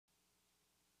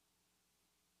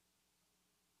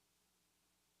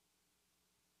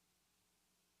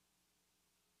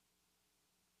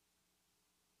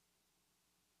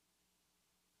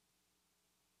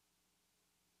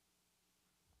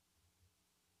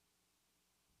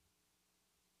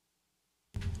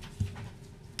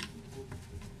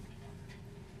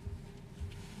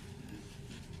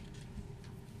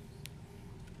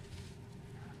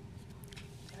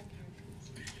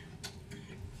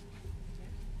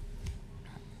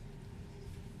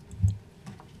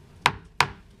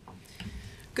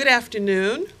Good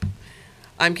afternoon.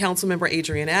 I'm Councilmember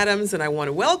Adrienne Adams, and I want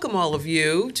to welcome all of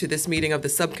you to this meeting of the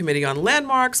Subcommittee on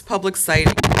Landmarks, Public Site,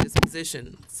 and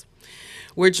Dispositions.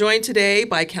 We're joined today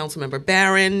by Councilmember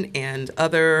Barron, and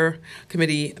other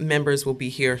committee members will be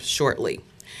here shortly.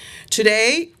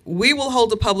 Today, we will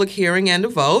hold a public hearing and a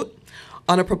vote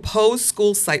on a proposed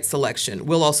school site selection.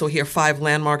 We'll also hear 5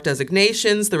 landmark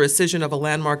designations, the rescission of a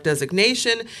landmark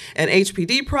designation, an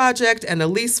HPD project, and a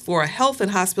lease for a health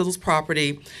and hospitals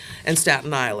property in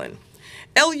Staten Island.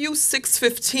 LU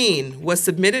 615 was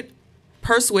submitted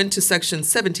pursuant to Section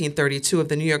 1732 of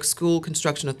the New York School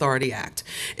Construction Authority Act.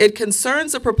 It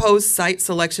concerns a proposed site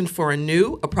selection for a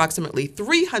new, approximately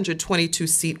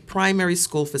 322-seat primary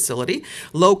school facility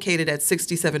located at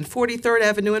 6740 3rd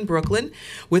Avenue in Brooklyn,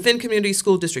 within Community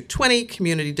School District 20,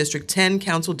 Community District 10,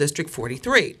 Council District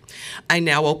 43. I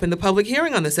now open the public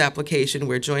hearing on this application.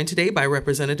 We're joined today by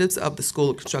representatives of the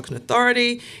School Construction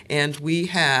Authority, and we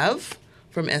have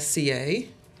from SCA,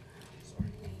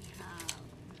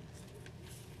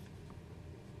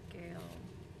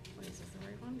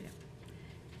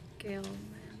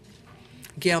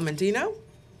 Gail Mendino,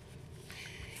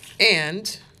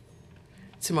 and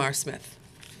Tamar Smith.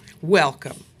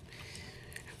 Welcome.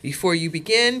 Before you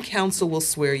begin, council will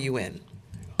swear you in.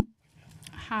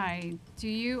 Hi. Do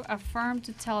you affirm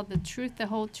to tell the truth, the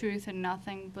whole truth, and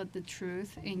nothing but the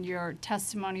truth in your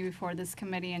testimony before this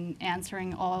committee and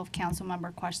answering all of council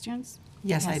member questions?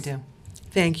 Yes, I do.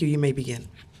 Thank you. You may begin.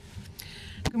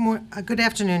 Good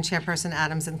afternoon, Chairperson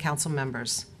Adams and council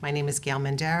members. My name is Gail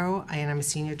Mendaro, and I'm a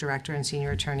Senior Director and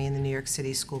Senior Attorney in the New York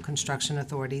City School Construction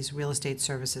Authority's Real Estate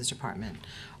Services Department.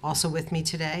 Also with me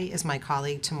today is my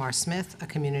colleague Tamar Smith, a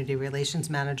Community Relations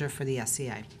Manager for the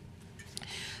SCA.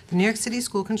 The New York City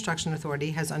School Construction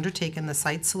Authority has undertaken the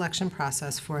site selection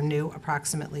process for a new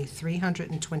approximately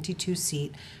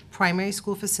 322-seat primary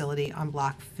school facility on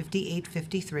Block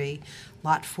 5853,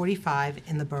 Lot 45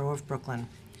 in the borough of Brooklyn.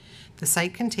 The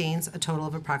site contains a total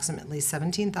of approximately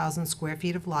 17,000 square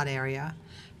feet of lot area,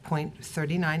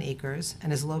 0.39 acres,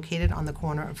 and is located on the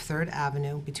corner of 3rd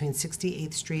Avenue between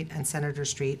 68th Street and Senator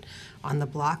Street on the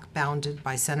block bounded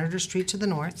by Senator Street to the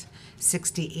north,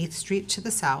 68th Street to the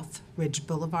south, Ridge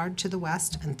Boulevard to the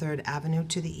west, and 3rd Avenue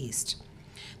to the east.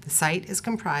 The site is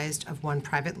comprised of one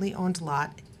privately owned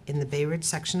lot in the Bay Ridge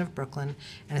section of Brooklyn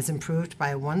and is improved by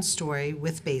a 1-story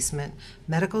with basement,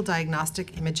 medical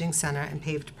diagnostic imaging center, and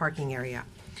paved parking area.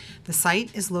 The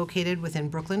site is located within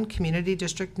Brooklyn Community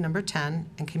District Number 10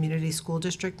 and Community School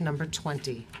District Number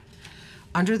 20.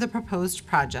 Under the proposed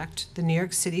project, the New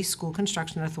York City School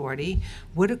Construction Authority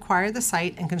would acquire the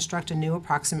site and construct a new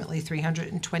approximately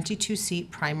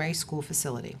 322-seat primary school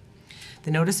facility. The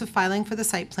notice of filing for the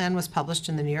site plan was published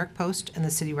in the New York Post and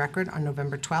the City Record on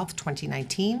November 12,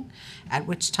 2019, at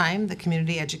which time the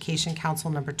Community Education Council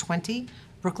Number 20,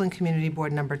 Brooklyn Community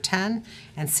Board Number 10,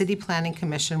 and City Planning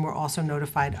Commission were also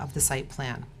notified of the site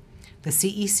plan. The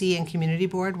CEC and Community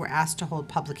Board were asked to hold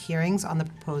public hearings on the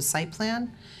proposed site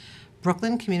plan.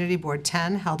 Brooklyn Community Board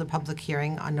 10 held a public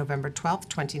hearing on November 12,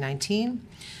 2019.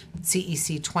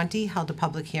 CEC 20 held a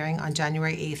public hearing on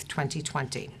January 8,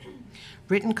 2020.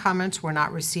 Written comments were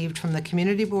not received from the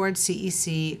Community Board,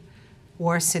 CEC,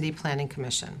 or City Planning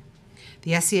Commission.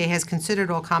 The SCA has considered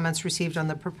all comments received on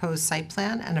the proposed site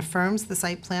plan and affirms the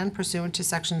site plan pursuant to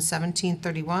Section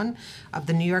 1731 of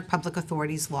the New York Public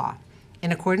Authorities Law.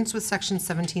 In accordance with Section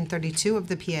 1732 of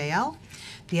the PAL,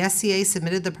 the SCA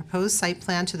submitted the proposed site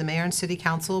plan to the Mayor and City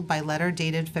Council by letter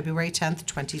dated February 10,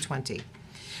 2020.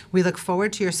 We look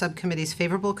forward to your subcommittee's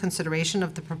favorable consideration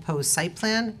of the proposed site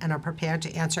plan and are prepared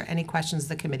to answer any questions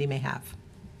the committee may have.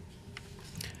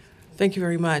 Thank you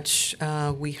very much.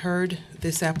 We heard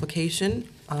this application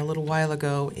a little while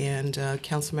ago, and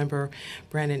Councilmember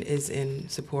Brannon is in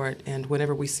support. And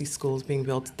whenever we see schools being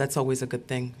built, that's always a good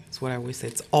thing. That's what I always say.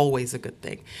 It's always a good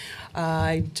thing.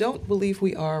 I don't believe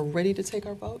we are ready to take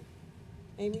our vote.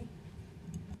 Amy?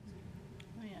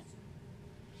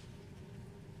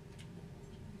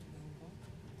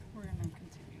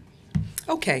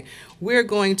 Okay, we're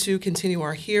going to continue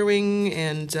our hearing,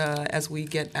 and as we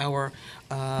get our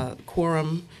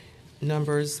quorum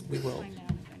numbers, we will. Find out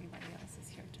if anybody else is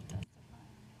here to testify.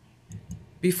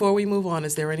 Before we move on,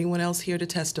 is there anyone else here to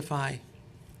testify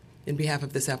in behalf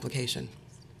of this application?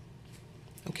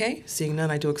 Okay, seeing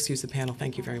none, I do excuse the panel.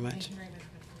 Thank you very much.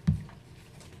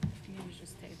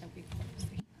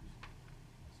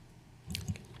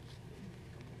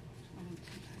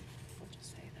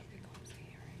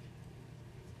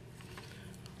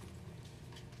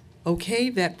 Okay,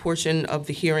 that portion of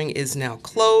the hearing is now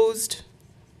closed.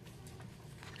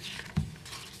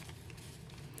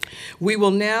 We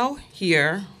will now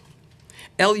hear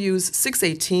LUs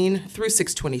 618 through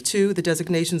 622, the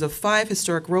designations of 5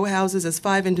 historic row houses as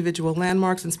 5 individual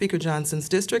landmarks in Speaker Johnson's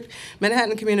district,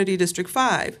 Manhattan Community District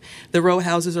 5. The row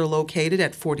houses are located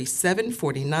at 47,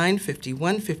 49,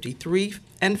 51, 53,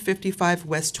 and 55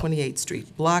 West 28th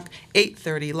Street, Block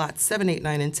 830, Lots 7, 8,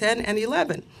 9, and 10, and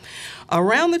 11.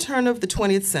 Around the turn of the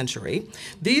 20th century,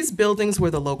 these buildings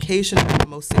were the location of the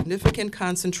most significant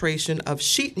concentration of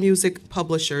sheet music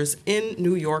publishers in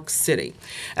New York City.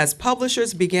 As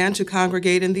publishers began to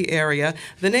congregate in the area,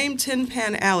 the name Tin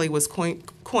Pan Alley was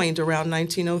coined around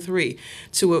 1903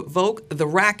 to evoke the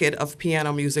racket of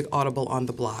piano music audible on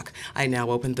the block. I now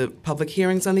open the public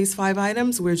hearings on these 5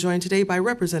 items. We're joined today by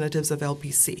representatives of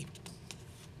LPC.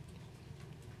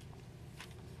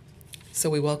 So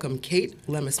we welcome Kate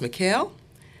Lemus-McHale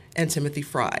and Timothy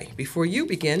Fry. Before you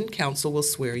begin, council will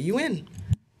swear you in.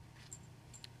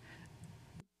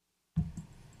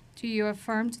 Do you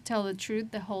affirm to tell the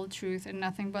truth, the whole truth, and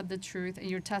nothing but the truth in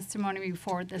your testimony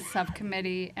before the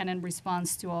subcommittee and in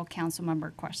response to all council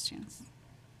member questions?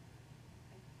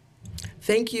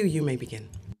 Thank you. You may begin.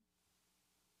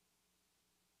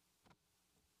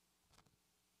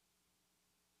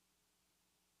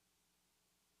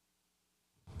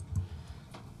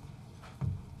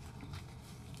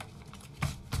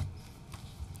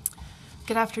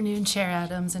 Good afternoon, Chair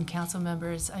Adams and council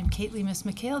members. I'm Kate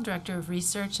Lemus-McHale, Director of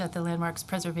Research at the Landmarks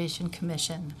Preservation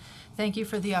Commission. Thank you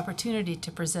for the opportunity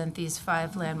to present these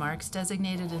 5 landmarks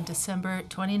designated in December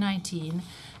 2019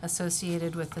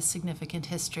 associated with the significant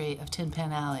history of Tin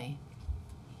Pan Alley.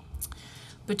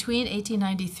 Between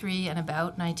 1893 and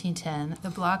about 1910, the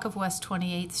block of West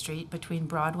 28th Street between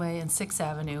Broadway and 6th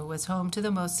Avenue was home to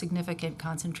the most significant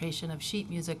concentration of sheet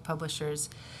music publishers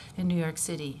in New York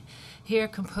City. Here,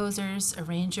 composers,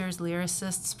 arrangers,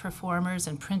 lyricists, performers,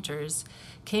 and printers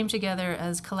came together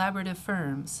as collaborative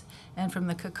firms, and from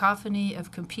the cacophony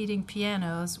of competing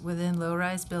pianos within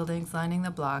low-rise buildings lining the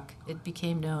block, it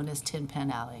became known as Tin Pan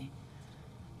Alley.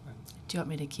 Do you want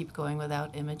me to keep going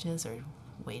without images, or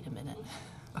wait a minute?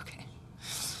 Okay.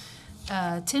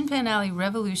 Tin Pan Alley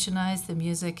revolutionized the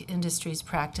music industry's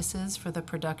practices for the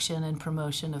production and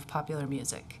promotion of popular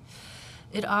music.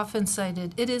 It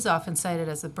is often cited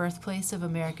as the birthplace of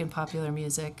American popular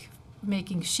music,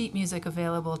 making sheet music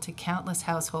available to countless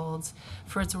households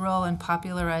for its role in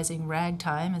popularizing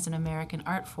ragtime as an American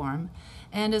art form,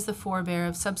 and as the forebear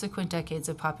of subsequent decades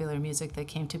of popular music that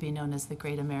came to be known as the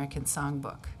Great American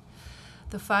Songbook.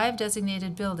 The 5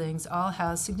 designated buildings all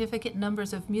house significant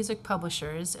numbers of music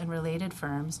publishers and related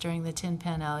firms during the Tin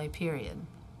Pan Alley period,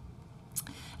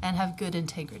 and have good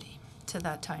integrity to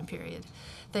that time period.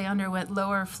 They underwent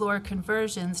lower floor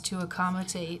conversions to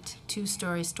accommodate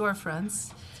 2-story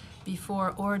storefronts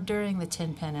before or during the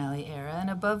Tin Pan Alley era, and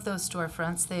above those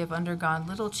storefronts they have undergone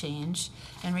little change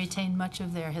and retained much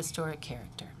of their historic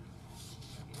character.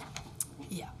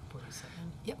 Yeah.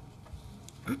 Yep.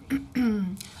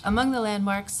 Among the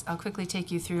landmarks I'll quickly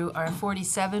take you through are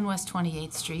 47 West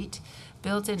 28th Street,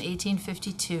 built in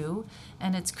 1852,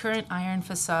 and its current iron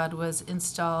facade was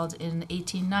installed in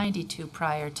 1892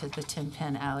 prior to the Tin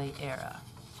Pan Alley era.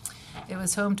 It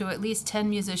was home to at least 10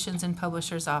 musicians and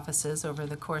publishers' offices over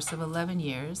the course of 11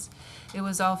 years. It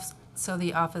was also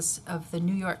the office of the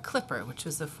New York Clipper, which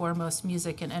was the foremost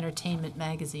music and entertainment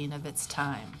magazine of its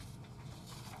time.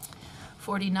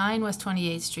 49 West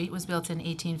 28th Street was built in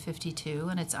 1852,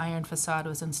 and its iron facade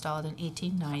was installed in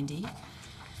 1890.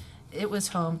 It was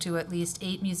home to at least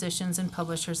 8 musicians and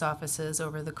publishers' offices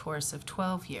over the course of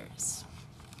 12 years.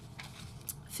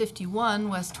 51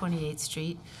 West 28th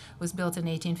Street was built in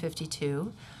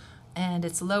 1852, and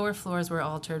its lower floors were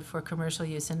altered for commercial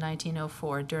use in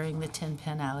 1904 during the Tin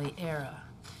Pan Alley era.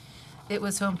 It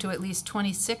was home to at least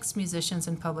 26 musicians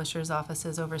and publishers'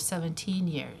 offices over 17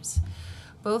 years.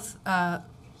 Both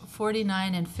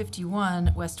 49 and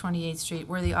 51 West 28th Street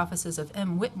were the offices of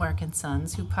M. Whitmark &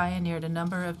 Sons, who pioneered a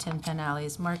number of Tin Pan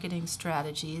Alley's marketing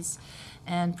strategies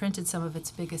and printed some of its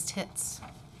biggest hits.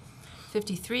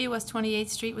 53 West 28th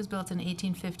Street was built in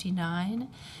 1859.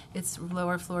 Its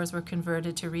lower floors were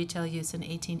converted to retail use in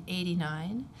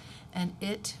 1889, and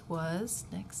it was,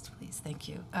 next please, thank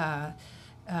you,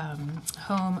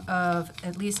 home of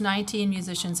at least 19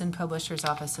 musicians and publishers'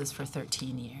 offices for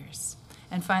 13 years.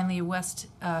 And finally,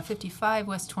 55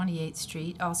 West 28th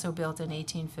Street, also built in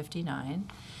 1859,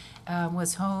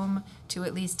 was home to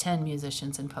at least 10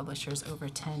 musicians and publishers over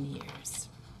 10 years.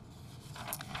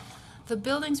 The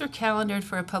buildings were calendared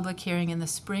for a public hearing in the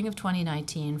spring of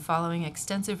 2019 following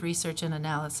extensive research and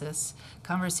analysis,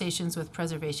 conversations with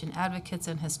preservation advocates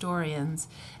and historians,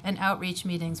 and outreach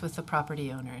meetings with the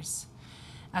property owners.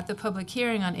 At the public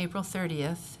hearing on April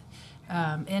 30th,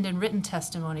 and in written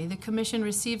testimony, the Commission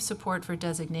received support for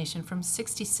designation from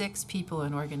 66 people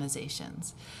and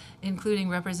organizations, including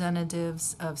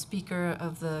representatives of Speaker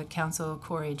of the Council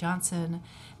Corey Johnson,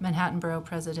 Manhattan Borough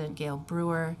President Gail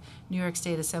Brewer, New York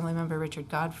State Assemblymember Richard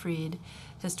Gottfried,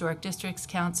 Historic Districts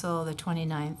Council, the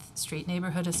 29th Street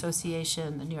Neighborhood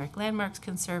Association, the New York Landmarks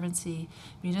Conservancy,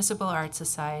 Municipal Art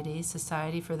Society,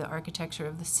 Society for the Architecture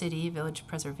of the City, Village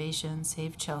Preservation,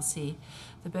 Save Chelsea,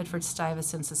 the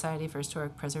Bedford-Stuyvesant Society for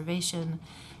Historic Preservation,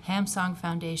 Hamsong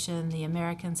Foundation, the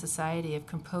American Society of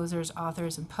Composers,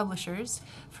 Authors, and Publishers,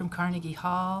 from Carnegie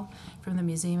Hall, from the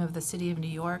Museum of the City of New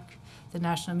York, the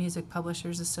National Music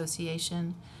Publishers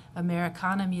Association,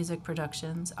 Americana Music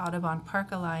Productions, Audubon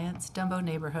Park Alliance, Dumbo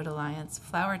Neighborhood Alliance,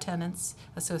 Flower Tenants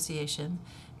Association,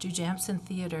 Jujamson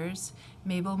Theaters,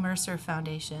 Mabel Mercer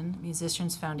Foundation,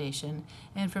 Musicians Foundation,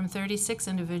 and from 36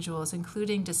 individuals,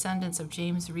 including descendants of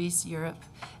James Reese Europe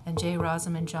and J.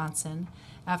 Rosamond Johnson,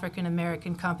 African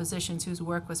American compositions whose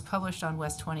work was published on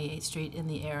West 28th Street in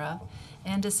the era,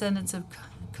 and descendants of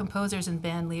composers and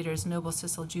band leaders Noble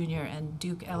Sissel Jr. and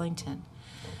Duke Ellington.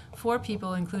 4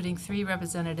 people, including 3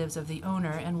 representatives of the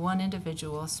owner and 1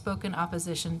 individual, spoke in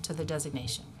opposition to the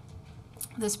designation.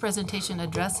 This presentation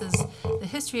addresses the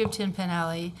history of Tin Pan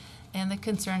Alley and the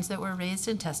concerns that were raised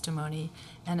in testimony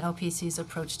and LPC's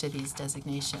approach to these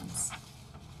designations.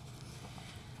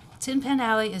 Tin Pan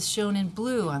Alley is shown in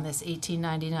blue on this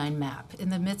 1899 map in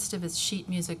the midst of its sheet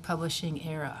music publishing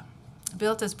era.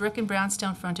 Built as brick and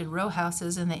brownstone-fronted row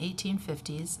houses in the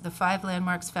 1850s, the 5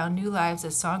 landmarks found new lives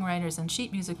as songwriters and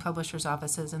sheet music publishers'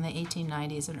 offices in the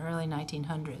 1890s and early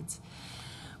 1900s,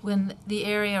 when the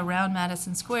area around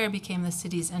Madison Square became the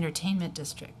city's entertainment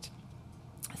district.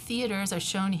 Theaters are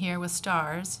shown here with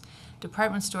stars,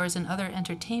 department stores, and other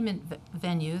entertainment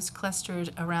venues clustered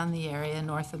around the area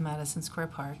north of Madison Square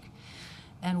Park.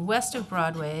 And west of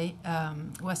Broadway,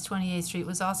 West 28th Street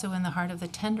was also in the heart of the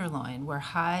Tenderloin, where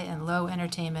high and low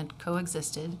entertainment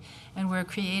coexisted and where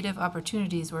creative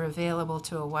opportunities were available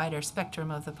to a wider spectrum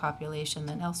of the population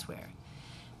than elsewhere.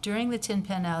 During the Tin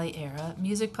Pan Alley era,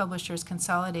 music publishers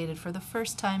consolidated for the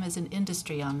first time as an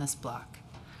industry on this block,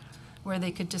 where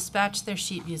they could dispatch their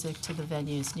sheet music to the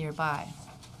venues nearby.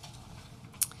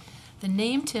 The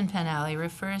name Tin Pan Alley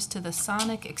refers to the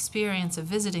sonic experience of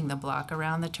visiting the block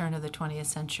around the turn of the 20th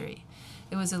century.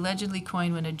 It was allegedly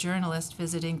coined when a journalist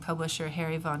visiting publisher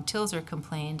Harry von Tilzer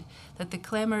complained that the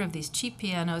clamor of these cheap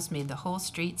pianos made the whole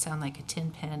street sound like a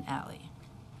Tin Pan Alley.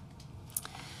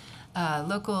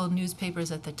 Local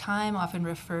newspapers at the time often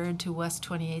referred to West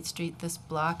 28th Street, this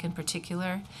block in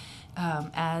particular,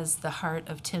 as the heart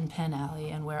of Tin Pan Alley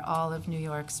and where all of New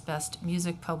York's best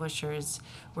music publishers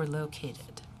were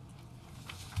located.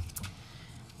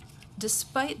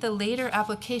 Despite the later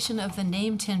application of the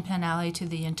name Tin Pan Alley to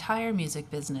the entire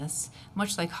music business,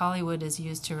 much like Hollywood is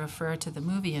used to refer to the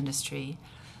movie industry,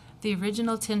 the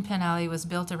original Tin Pan Alley was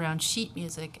built around sheet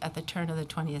music at the turn of the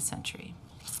 20th century.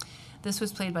 This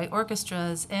was played by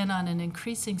orchestras and on an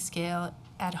increasing scale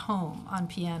at home on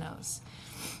pianos.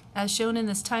 As shown in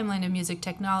this timeline of music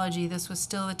technology, this was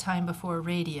still a time before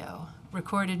radio.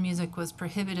 Recorded music was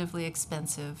prohibitively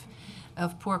expensive,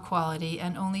 of poor quality,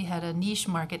 and only had a niche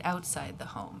market outside the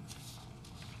home.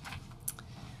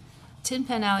 Tin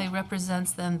Pan Alley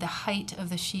represents then the height of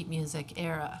the sheet music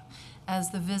era,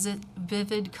 as the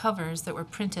vivid covers that were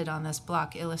printed on this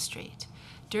block illustrate.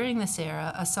 During this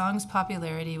era, a song's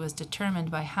popularity was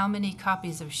determined by how many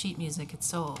copies of sheet music it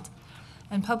sold,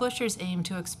 and publishers aimed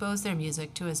to expose their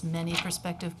music to as many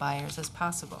prospective buyers as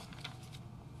possible.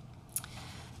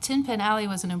 Tin Pan Alley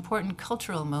was an important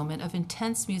cultural moment of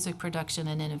intense music production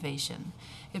and innovation.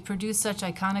 It produced such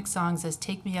iconic songs as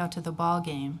Take Me Out to the Ball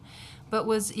Game, but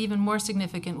was even more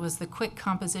significant was the quick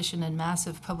composition and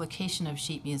massive publication of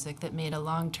sheet music that made a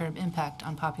long-term impact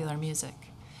on popular music.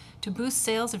 To boost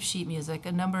sales of sheet music,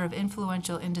 a number of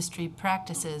influential industry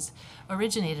practices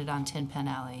originated on Tin Pan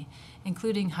Alley,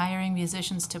 including hiring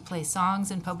musicians to play songs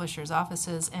in publishers'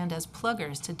 offices and as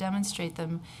pluggers to demonstrate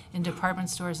them in department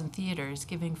stores and theaters,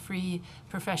 giving free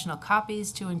professional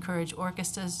copies to encourage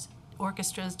orchestras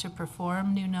to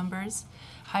perform new numbers,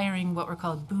 hiring what were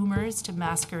called boomers to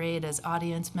masquerade as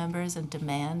audience members and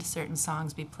demand certain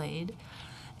songs be played,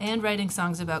 and writing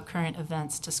songs about current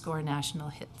events to score national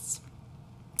hits.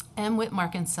 M.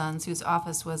 Whitmark and Sons, whose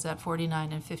office was at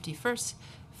 49 and 51st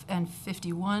and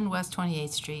 51 West 28th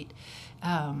Street,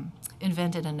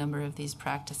 invented a number of these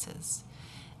practices.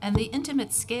 And the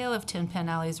intimate scale of Tin Pan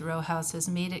Alley's row houses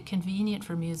made it convenient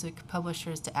for music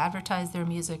publishers to advertise their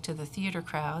music to the theater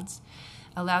crowds,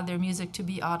 allowed their music to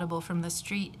be audible from the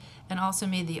street, and also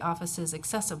made the offices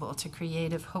accessible to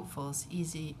creative hopefuls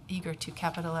eager to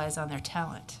capitalize on their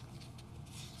talent.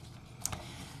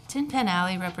 Tin Pan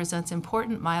Alley represents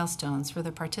important milestones for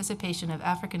the participation of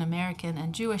African American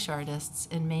and Jewish artists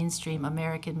in mainstream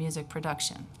American music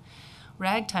production.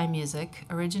 Ragtime music,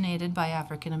 originated by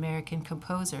African American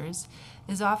composers,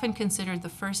 is often considered the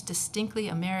first distinctly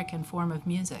American form of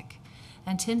music,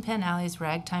 and Tin Pan Alley's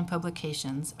ragtime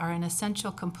publications are an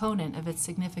essential component of its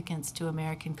significance to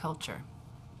American culture.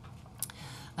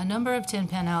 A number of Tin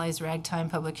Pan Alley's ragtime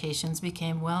publications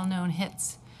became well-known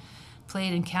hits,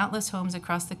 played in countless homes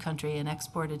across the country and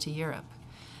exported to Europe.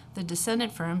 The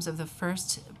descendant firms of the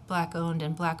first Black-owned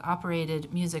and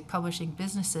Black-operated music publishing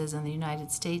businesses in the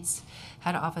United States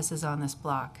had offices on this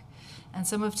block, and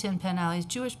some of Tin Pan Alley's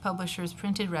Jewish publishers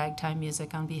printed ragtime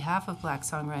music on behalf of Black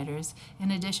songwriters,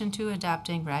 in addition to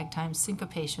adapting ragtime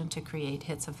syncopation to create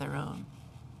hits of their own.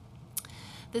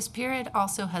 This period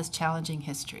also has challenging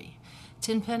history.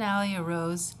 Tin Pan Alley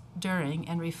arose during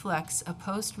and reflects a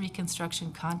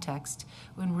post-Reconstruction context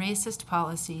when racist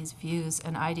policies, views,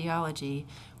 and ideology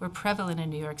were prevalent in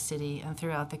New York City and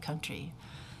throughout the country,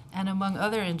 and among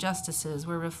other injustices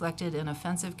were reflected in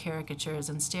offensive caricatures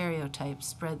and stereotypes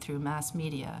spread through mass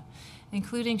media,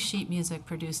 including sheet music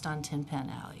produced on Tin Pan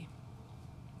Alley.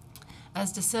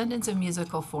 As descendants of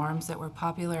musical forms that were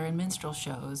popular in minstrel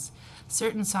shows,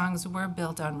 certain songs were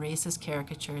built on racist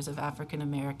caricatures of African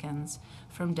Americans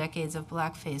from decades of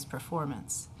blackface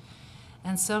performance.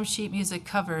 And some sheet music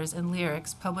covers and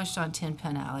lyrics published on Tin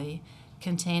Pan Alley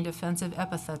contained offensive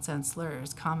epithets and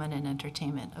slurs common in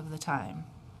entertainment of the time.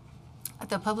 At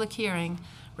the public hearing,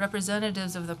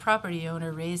 representatives of the property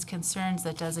owner raised concerns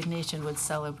that designation would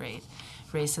celebrate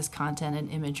racist content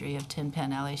and imagery of Tin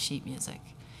Pan Alley sheet music.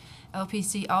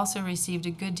 LPC also received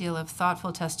a good deal of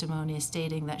thoughtful testimony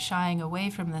stating that shying away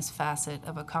from this facet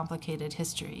of a complicated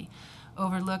history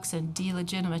overlooks and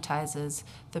delegitimizes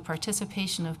the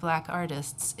participation of Black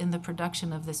artists in the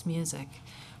production of this music,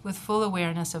 with full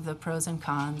awareness of the pros and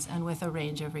cons and with a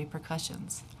range of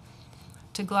repercussions.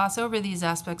 To gloss over these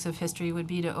aspects of history would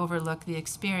be to overlook the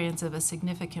experience of a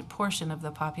significant portion of the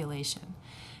population,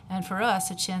 and for us,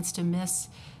 a chance to miss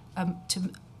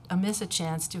a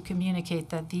chance to communicate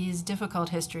that these difficult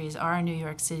histories are New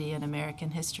York City and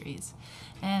American histories,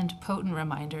 and potent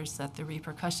reminders that the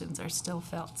repercussions are still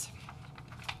felt.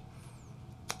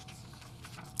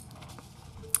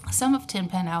 Some of Tin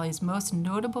Pan Alley's most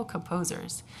notable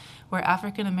composers were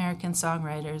African American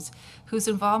songwriters whose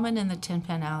involvement in the Tin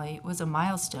Pan Alley was a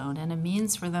milestone and a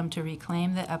means for them to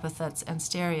reclaim the epithets and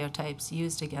stereotypes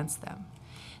used against them.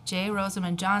 J.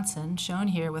 Rosamond Johnson, shown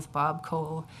here with Bob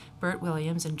Cole, Bert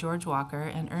Williams, and George Walker,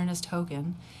 and Ernest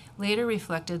Hogan, later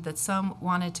reflected that some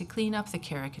wanted to clean up the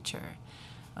caricature,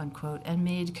 unquote, and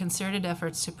made concerted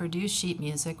efforts to produce sheet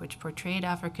music which portrayed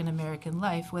African American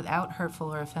life without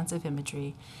hurtful or offensive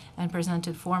imagery and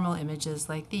presented formal images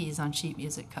like these on sheet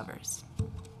music covers.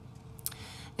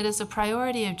 It is a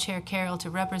priority of Chair Carroll to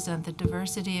represent the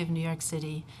diversity of New York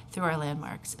City through our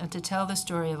landmarks and to tell the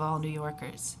story of all New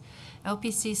Yorkers.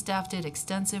 LPC staff did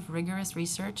extensive, rigorous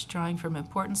research, drawing from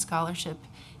important scholarship,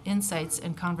 insights,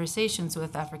 and conversations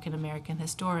with African American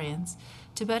historians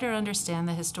to better understand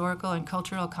the historical and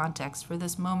cultural context for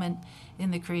this moment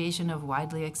in the creation of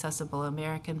widely accessible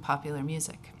American popular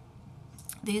music.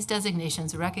 These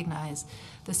designations recognize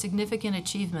the significant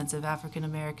achievements of African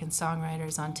American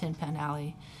songwriters on Tin Pan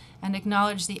Alley and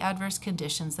acknowledge the adverse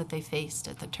conditions that they faced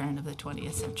at the turn of the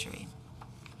 20th century.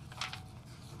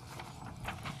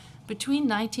 Between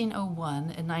 1901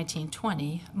 and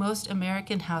 1920, most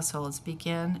American households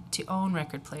began to own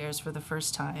record players for the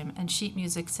first time, and sheet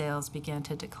music sales began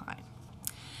to decline.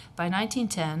 By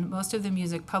 1910, most of the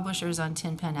music publishers on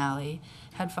Tin Pan Alley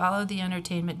had followed the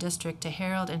entertainment district to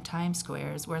Herald and Times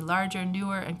Squares, where larger,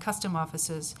 newer, and custom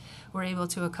offices were able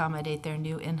to accommodate their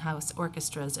new in-house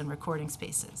orchestras and recording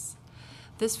spaces.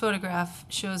 This photograph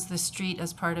shows the street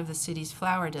as part of the city's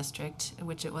flower district,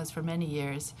 which it was for many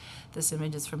years. This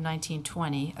image is from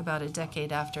 1920, about a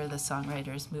decade after the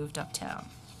songwriters moved uptown.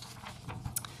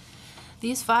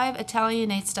 These 5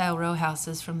 Italianate-style row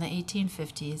houses from the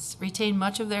 1850s retain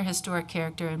much of their historic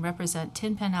character and represent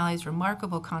Tin Pan Alley's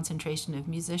remarkable concentration of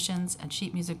musicians and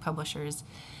sheet music publishers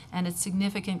and its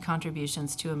significant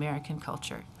contributions to American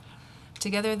culture.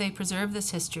 Together, they preserve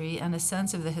this history and a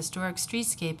sense of the historic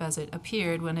streetscape as it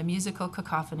appeared when a musical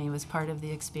cacophony was part of the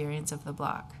experience of the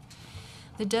block.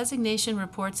 The designation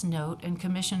reports note, and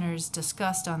commissioners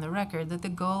discussed on the record, that the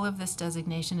goal of this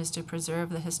designation is to preserve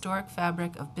the historic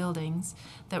fabric of buildings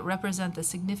that represent the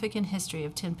significant history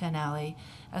of Tin Pan Alley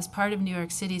as part of New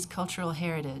York City's cultural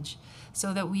heritage,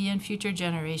 so that we and future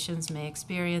generations may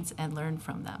experience and learn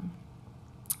from them.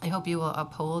 I hope you will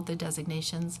uphold the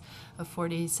designations of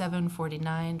 47,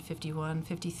 49, 51,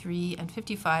 53, and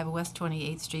 55 West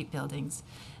 28th Street buildings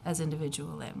as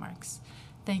individual landmarks.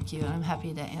 Thank you. I'm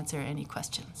happy to answer any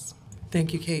questions.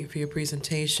 Thank you, Kate, for your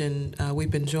presentation. We've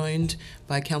been joined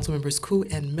by Councilmembers Koo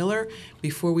and Miller.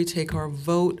 Before we take our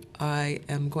vote, I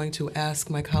am going to ask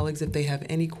my colleagues if they have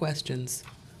any questions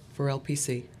for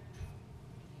LPC.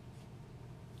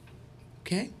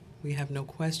 Okay, we have no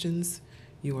questions.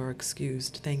 You are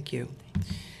excused. Thank you.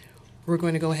 We're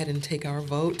going to go ahead and take our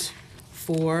vote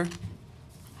for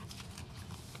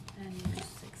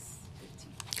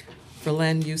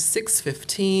Land Use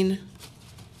 615.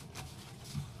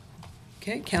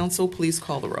 Okay, council, please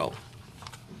call the roll.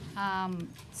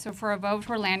 So for a vote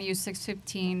for Land Use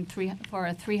 615 for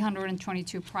a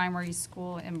 322 primary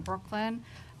school in Brooklyn,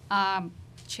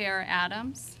 Chair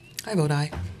Adams, I vote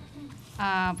aye.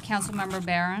 Councilmember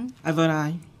Barron, I vote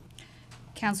aye.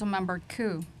 Councilmember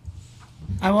Koo,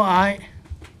 I vote aye.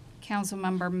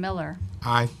 Councilmember Miller,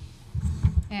 Aye.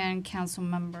 and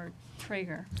Councilmember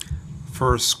Traeger.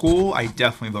 For school, I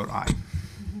definitely vote aye.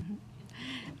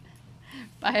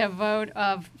 By a vote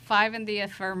of 5 in the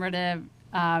affirmative,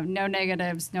 no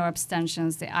negatives, no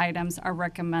abstentions, the items are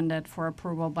recommended for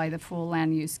approval by the full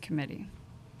Land Use Committee.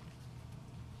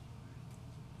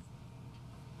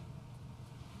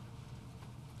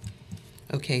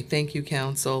 Okay, thank you,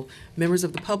 council. Members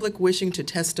of the public wishing to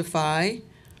testify,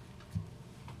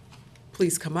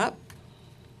 please come up.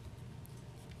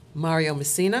 Mario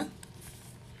Messina,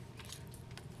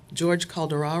 George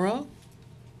Calderaro,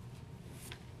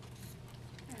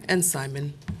 and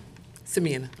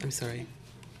Simeon, I'm sorry,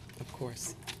 of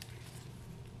course.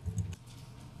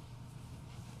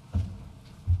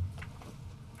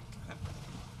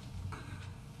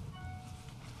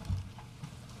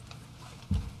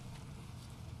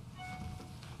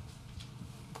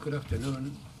 Good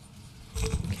afternoon.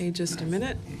 Okay, just a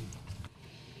minute.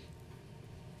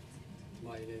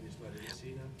 My name is Mario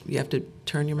Messina. You have to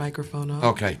turn your microphone off.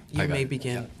 Okay, You I got may it.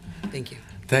 begin. Thank you.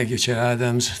 Thank you, Chair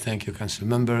Adams. Thank you, council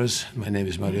members. My name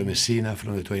is Mario Messina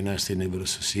from the 29th Street Neighborhood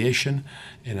Association,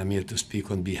 and I'm here to speak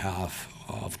on behalf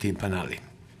of Tin Pan Alley.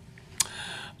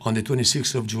 On the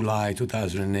 26th of July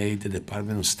 2008, the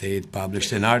Department of State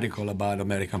published an article about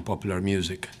American popular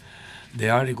music. The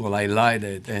article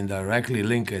highlighted and directly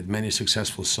linked many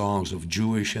successful songs of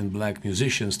Jewish and black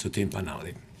musicians to Tin Pan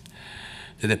Alley.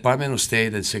 The Department of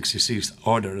State had 66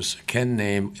 others,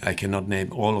 I cannot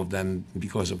name all of them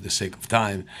because of the sake of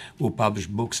time, who published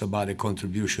books about the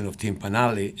contribution of Tin Pan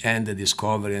Alley and the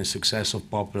discovery and success of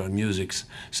popular music,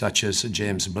 such as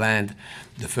James Bland,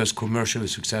 the first commercially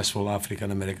successful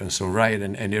African-American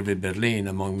songwriter, and Irving Berlin,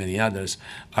 among many others,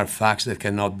 are facts that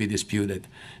cannot be disputed.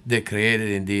 They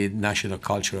created, indeed, national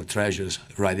cultural treasures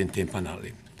right in Tin Pan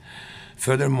Alley.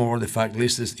 Furthermore, the fact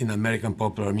listed in American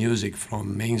popular music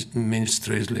from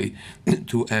minstrelsy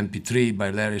to MP3 by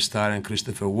Larry Starr and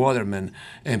Christopher Waterman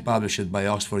and published by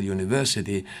Oxford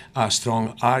University are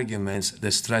strong arguments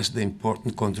that stress the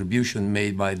important contribution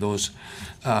made by those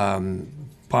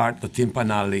part of Tin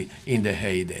Pan Alley in the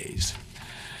heydays.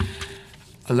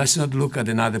 Let's not look at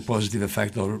another positive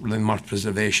effect of landmark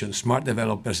preservation. Smart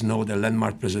developers know that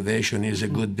landmark preservation is a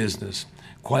good business.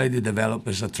 Quality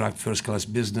developers attract first-class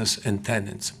business and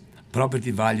tenants.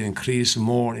 Property value increases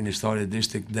more in historic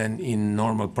districts than in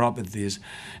normal properties,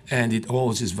 and it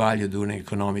holds its value during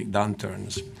economic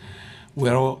downturns.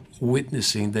 We're all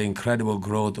witnessing the incredible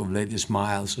growth of latest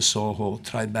miles, Soho,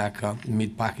 Tribeca,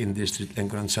 Meatpacking District, and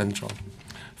Grand Central.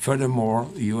 Furthermore,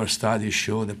 your studies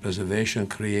show that preservation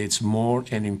creates more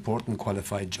and important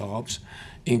qualified jobs,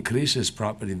 increases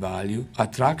property value,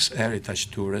 attracts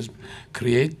heritage tourism,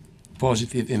 creates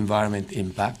positive environment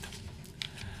impact,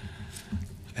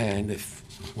 and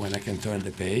when I can turn the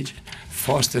page,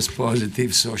 fosters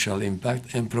positive social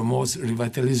impact and promotes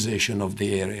revitalization of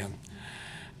the area.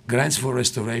 Grants for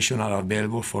restoration are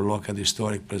available for local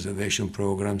historic preservation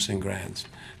programs and grants.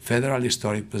 Federal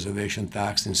Historic Preservation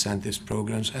Tax Incentives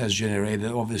Programs has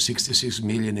generated over $66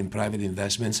 million in private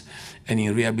investments and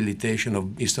in rehabilitation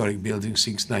of historic buildings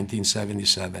since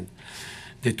 1977.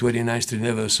 The 29th Street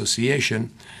Neighborhood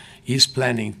Association is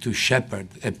planning to shepherd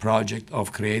a project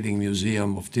of creating a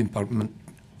museum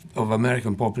of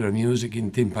American popular music in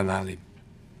Tin Pan Alley.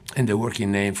 And the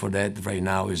working name for that right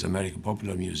now is American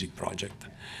Popular Music Project.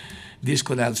 This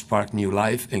could help spark new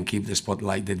life and keep the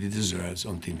spotlight that it deserves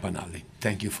on Tin Pan Alley.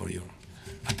 Thank you for your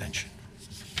attention.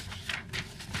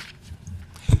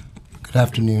 Good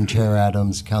afternoon, Chair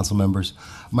Adams, council members.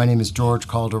 My name is George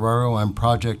Calderaro. I'm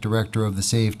project director of the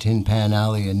Save Tin Pan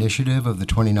Alley initiative of the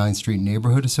 29th Street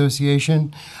Neighborhood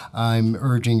Association. I'm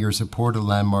urging your support of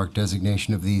landmark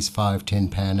designation of these 5 Tin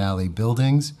Pan Alley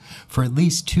buildings. For at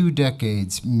least 2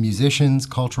 decades, musicians,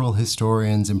 cultural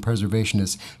historians, and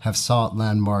preservationists have sought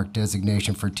landmark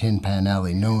designation for Tin Pan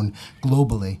Alley, known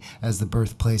globally as the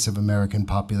birthplace of American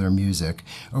popular music.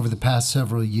 Over the past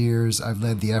several years, I've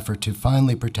led the effort to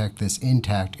finally protect this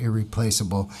intact,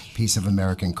 irreplaceable piece of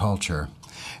American culture.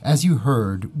 As you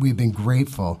heard, we've been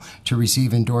grateful to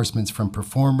receive endorsements from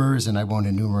performers, and I won't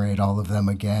enumerate all of them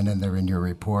again, and they're in your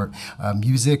report,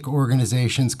 music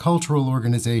organizations, cultural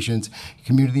organizations,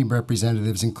 community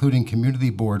representatives, including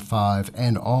Community Board 5,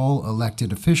 and all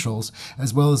elected officials,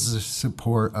 as well as the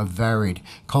support of varied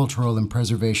cultural and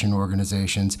preservation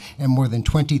organizations, and more than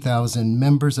 20,000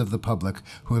 members of the public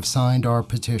who have signed our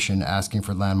petition asking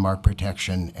for landmark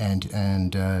protection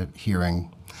and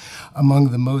hearing.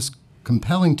 Among the most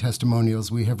compelling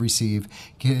testimonials we have received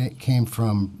came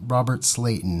from Robert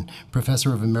Slayton,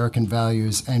 professor of American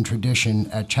Values and Tradition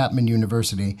at Chapman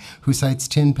University, who cites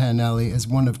Tin Pan Alley as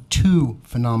one of 2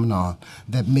 phenomena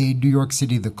that made New York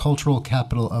City the cultural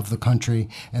capital of the country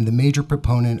and the major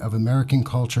proponent of American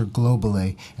culture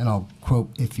globally. And I'll quote,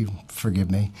 if you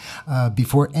forgive me,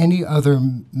 before any other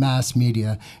mass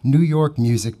media, New York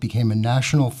music became a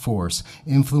national force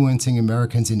influencing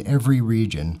Americans in every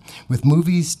region. With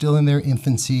movies still in their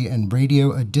infancy and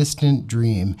radio a distant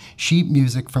dream, sheet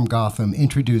music from Gotham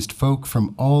introduced folk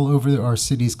from all over our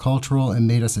city's cultural and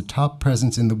made us a top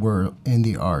presence in the world in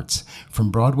the arts,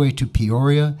 from Broadway to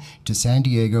Peoria to San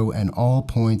Diego and all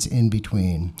points in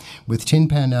between. With Tin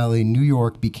Pan Alley, New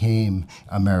York became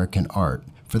American art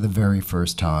for the very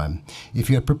first time. If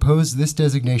you had proposed this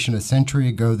designation a century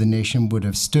ago, the nation would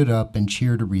have stood up and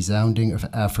cheered a resounding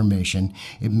affirmation.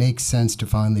 It makes sense to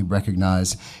finally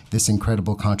recognize this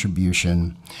incredible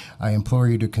contribution. I implore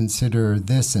you to consider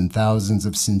this and thousands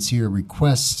of sincere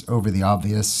requests over the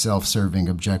obvious self-serving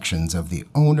objections of the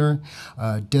owner.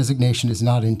 Designation is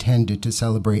not intended to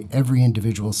celebrate every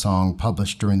individual song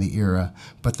published during the era,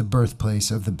 but the birthplace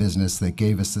of the business that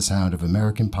gave us the sound of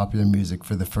American popular music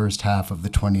for the first half of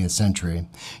the 20th century.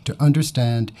 To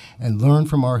understand and learn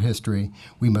from our history,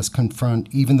 we must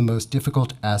confront even the most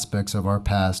difficult aspects of our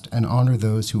past and honor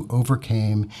those who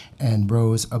overcame and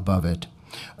rose above it.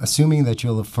 Assuming that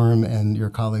you'll affirm and your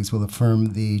colleagues will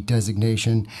affirm the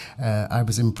designation, I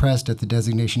was impressed at the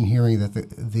designation hearing that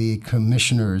the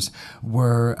commissioners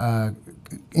were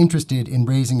interested in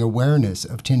raising awareness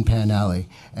of Tin Pan Alley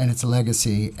and its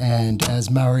legacy. And as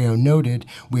Mario noted,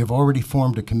 we have already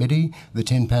formed a committee, the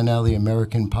Tin Pan Alley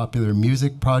American Popular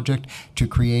Music Project, to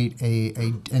create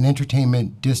an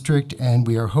entertainment district, and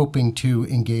we are hoping to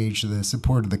engage the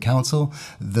support of the council,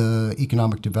 the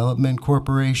Economic Development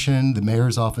Corporation, the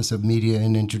Mayor's Office of Media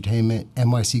and Entertainment,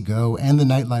 NYC Go, and the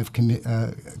Nightlife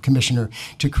Commissioner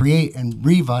to create and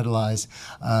revitalize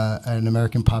an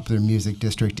American Popular Music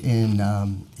District in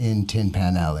Tin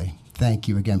Pan Alley. Thank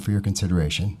you again for your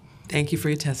consideration. Thank you for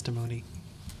your testimony.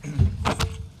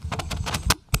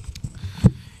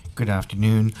 Good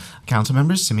afternoon, council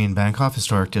members. Simeon Bankoff,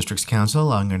 Historic Districts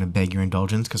Council. I'm going to beg your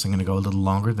indulgence because I'm going to go a little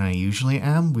longer than I usually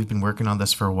am. We've been working on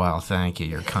this for a while. Thank you.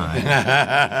 You're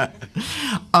kind.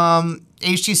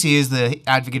 HTC is the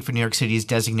advocate for New York City's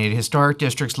designated historic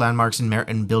districts, landmarks,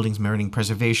 and buildings meriting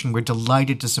preservation. We're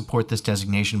delighted to support this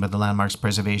designation by the Landmarks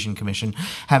Preservation Commission,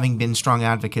 having been strong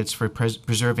advocates for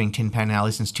preserving Tin Pan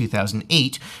Alley since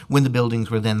 2008, when the buildings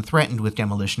were then threatened with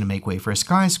demolition to make way for a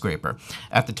skyscraper.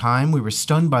 At the time, we were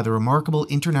stunned by the remarkable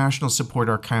international support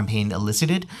our campaign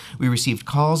elicited. We received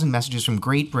calls and messages from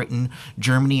Great Britain,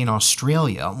 Germany, and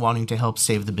Australia wanting to help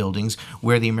save the buildings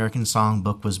where the American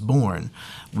Songbook was born.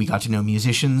 We got to know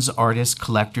musicians, artists,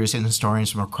 collectors, and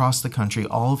historians from across the country,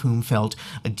 all of whom felt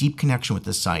a deep connection with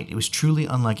the site. It was truly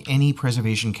unlike any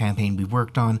preservation campaign we've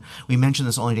worked on. We mention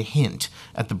this only to hint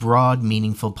at the broad,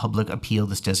 meaningful public appeal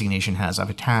this designation has. I've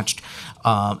attached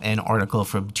an article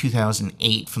from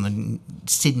 2008 from the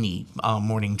Sydney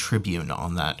Morning Tribune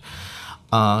on that.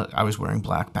 I was wearing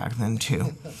black back then,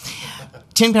 too.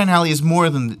 Tin Pan Alley is more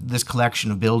than this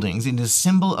collection of buildings. It is a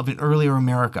symbol of an earlier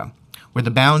America, where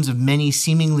the bounds of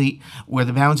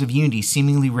unity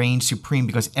seemingly reigned supreme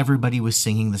because everybody was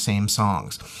singing the same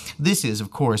songs. This is,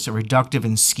 of course, a reductive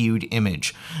and skewed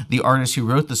image. The artists who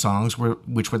wrote the songs,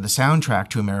 which were the soundtrack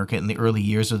to America in the early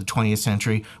years of the 20th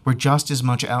century, were just as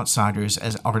much outsiders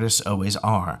as artists always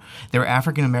are. They were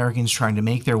African Americans trying to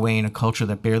make their way in a culture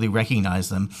that barely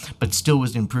recognized them, but still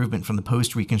was an improvement from the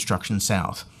post-Reconstruction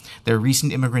South. There are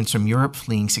recent immigrants from Europe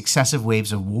fleeing successive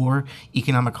waves of war,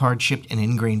 economic hardship, and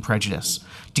ingrained prejudice.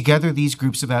 Together, these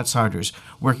groups of outsiders,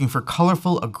 working for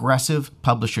colorful, aggressive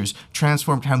publishers,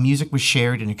 transformed how music was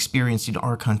shared and experienced in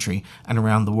our country and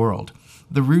around the world.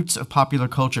 The roots of popular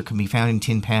culture can be found in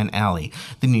Tin Pan Alley.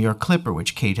 The New York Clipper,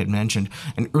 which Kate had mentioned,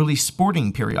 an early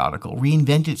sporting periodical,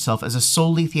 reinvented itself as a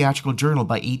solely theatrical journal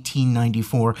by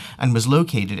 1894 and was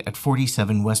located at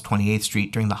 47 West 28th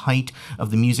Street during the height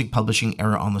of the music publishing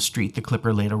era on the street. The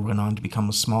Clipper later went on to become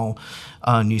a small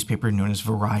newspaper known as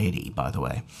Variety, by the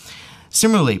way.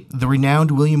 Similarly, the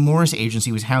renowned William Morris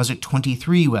Agency was housed at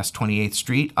 43 West 28th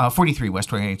Street, 43 West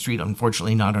 28th Street,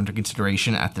 unfortunately not under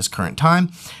consideration at this current time.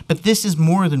 But this is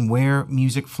more than where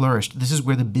music flourished. This is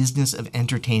where the business of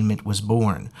entertainment was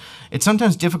born. It's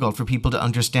sometimes difficult for people to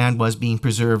understand what is being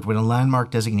preserved when a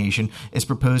landmark designation is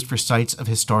proposed for sites of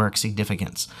historic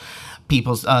significance.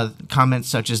 People's comments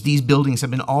such as, these buildings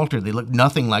have been altered, they look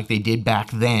nothing like they did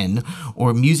back then,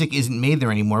 or music isn't made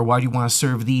there anymore, why do you want to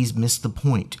serve these, miss the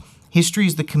point. History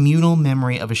is the communal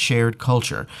memory of a shared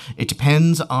culture. It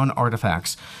depends on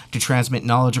artifacts to transmit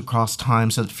knowledge across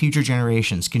time so that future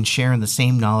generations can share in the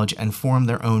same knowledge and form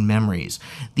their own memories.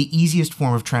 The easiest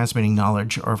form of transmitting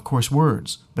knowledge are, of course,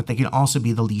 words, but they can also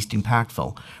be the least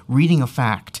impactful. Reading a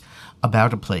fact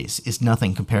about a place is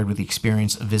nothing compared with the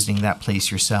experience of visiting that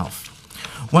place yourself.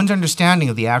 One's understanding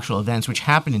of the actual events which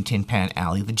happened in Tin Pan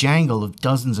Alley, the jangle of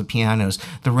dozens of pianos,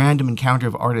 the random encounter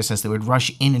of artists as they would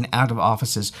rush in and out of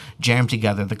offices jammed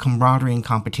together, the camaraderie and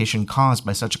competition caused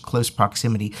by such a close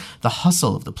proximity, the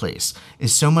hustle of the place,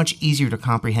 is so much easier to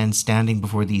comprehend standing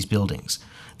before these buildings.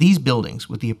 These buildings,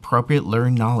 with the appropriate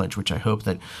learned knowledge, which I hope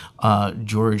that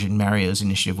George and Mario's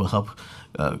initiative will help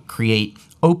create,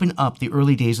 open up the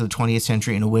early days of the 20th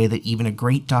century in a way that even a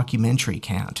great documentary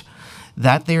can't.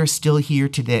 That they are still here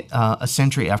today, a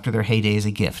century after their heyday, is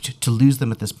a gift. To lose them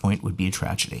at this point would be a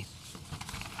tragedy.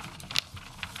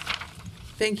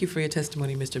 Thank you for your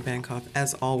testimony, Mr. Bankoff.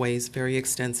 As always, very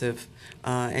extensive,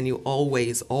 and you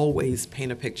always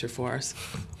paint a picture for us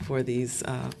for these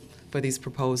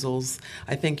proposals.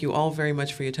 I thank you all very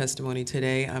much for your testimony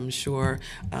today. I'm sure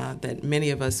that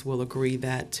many of us will agree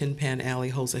that Tin Pan Alley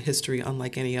holds a history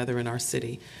unlike any other in our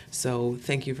city. So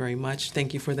thank you very much.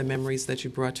 Thank you for the memories that you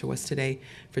brought to us today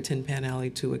for Tin Pan Alley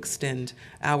to extend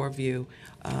our view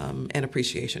and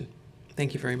appreciation.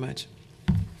 Thank you very much.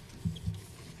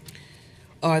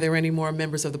 Are there any more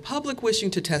members of the public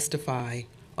wishing to testify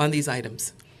on these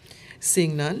items?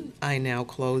 Seeing none, I now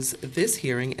close this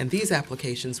hearing, and these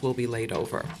applications will be laid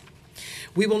over.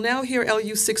 We will now hear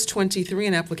LU 623,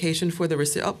 an application for the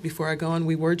before I go on,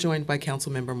 we were joined by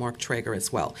Councilmember Mark Traeger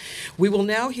as well. We will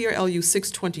now hear LU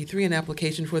 623, an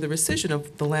application for the rescission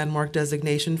of the landmark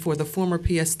designation for the former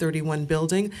PS 31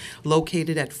 building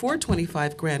located at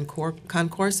 425 Grand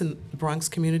Concourse in Bronx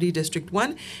Community District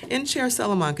 1 in Chair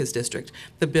Salamanca's district.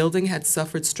 The building had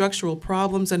suffered structural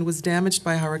problems and was damaged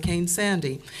by Hurricane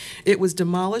Sandy. It was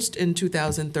demolished in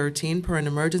 2013 per an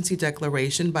emergency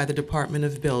declaration by the Department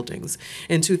of Buildings.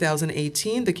 In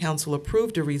 2018, the council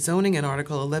approved a rezoning and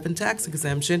Article 11 tax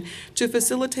exemption to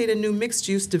facilitate a new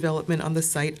mixed-use development on the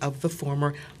site of the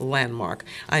former landmark.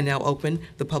 I now open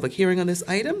the public hearing on this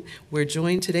item. We're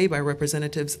joined today by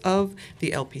representatives of the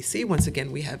LPC. Once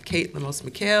again, we have Kate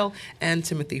Lemos-McHale and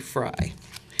Timothy Fry.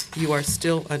 You are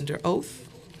still under oath,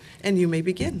 and you may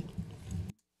begin.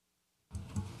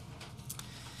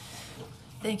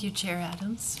 Thank you, Chair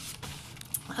Adams.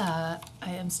 I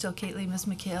am still Kate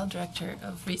Lemos-McHale, Director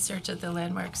of Research at the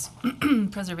Landmarks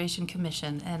Preservation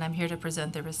Commission, and I'm here to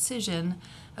present the rescission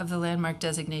of the landmark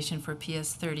designation for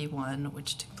PS 31,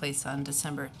 which took place on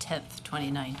December 10th,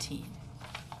 2019.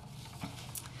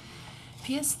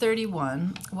 PS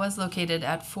 31 was located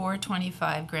at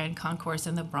 425 Grand Concourse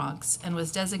in the Bronx and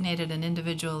was designated an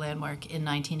individual landmark in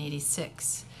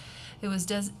 1986. It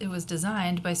was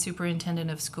designed by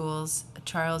Superintendent of Schools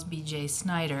Charles B.J.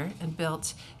 Snyder and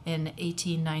built in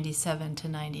 1897 to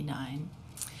 99.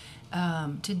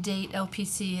 To date,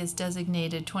 LPC has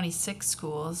designated 26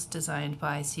 schools designed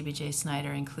by CBJ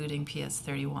Snyder, including PS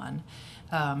 31,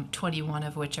 21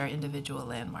 of which are individual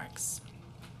landmarks.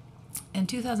 In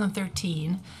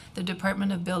 2013, the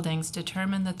Department of Buildings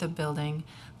determined that the building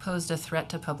posed a threat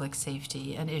to public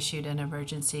safety and issued an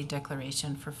emergency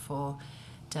declaration for full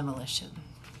demolition.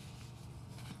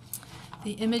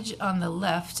 The image on the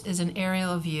left is an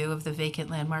aerial view of the vacant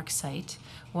landmark site,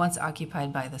 once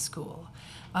occupied by the school.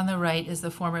 On the right is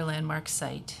the former landmark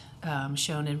site,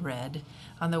 shown in red,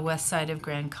 on the west side of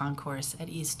Grand Concourse at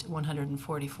East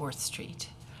 144th Street.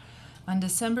 On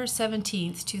December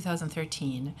 17,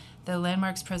 2013, the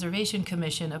Landmarks Preservation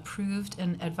Commission approved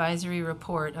an advisory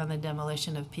report on the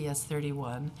demolition of PS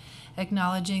 31,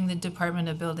 acknowledging the Department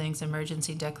of Buildings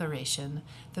emergency declaration,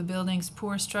 the building's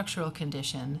poor structural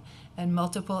condition, and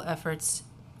multiple efforts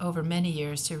over many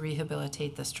years to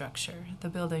rehabilitate the structure. The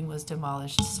building was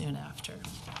demolished soon after.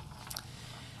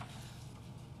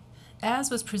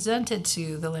 As was presented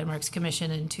to the Landmarks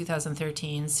Commission in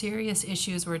 2013, serious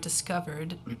issues were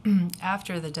discovered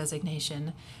after the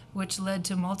designation, which led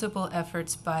to multiple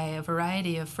efforts by a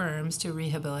variety of firms to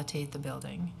rehabilitate the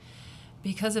building.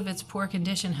 Because of its poor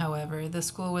condition, however, the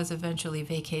school was eventually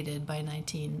vacated by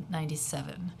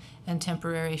 1997, and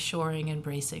temporary shoring and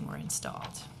bracing were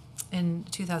installed. In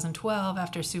 2012,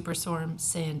 after Superstorm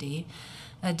Sandy,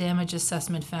 a damage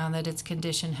assessment found that its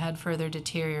condition had further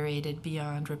deteriorated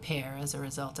beyond repair as a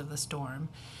result of the storm,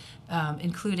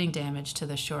 including damage to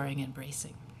the shoring and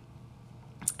bracing.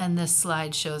 And this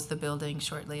slide shows the building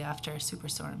shortly after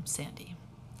Superstorm Sandy.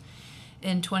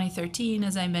 In 2013,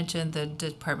 as I mentioned, the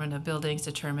Department of Buildings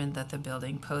determined that the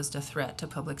building posed a threat to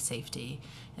public safety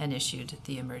and issued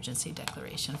the emergency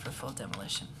declaration for full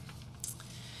demolition.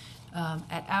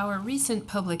 At our recent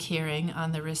public hearing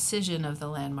on the rescission of the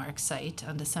landmark site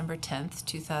on December 10th,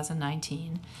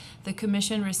 2019, the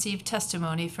Commission received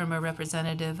testimony from a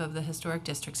representative of the Historic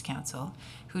Districts Council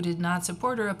who did not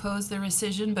support or oppose the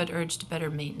rescission but urged better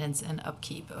maintenance and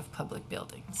upkeep of public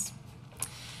buildings.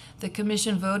 The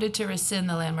Commission voted to rescind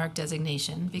the landmark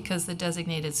designation because the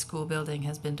designated school building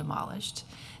has been demolished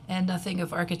and nothing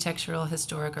of architectural,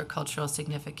 historic, or cultural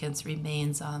significance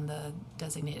remains on the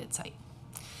designated site.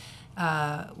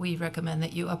 We recommend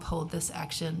that you uphold this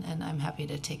action, and I'm happy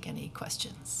to take any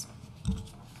questions.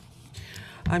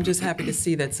 I'm just happy to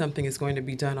see that something is going to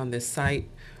be done on this site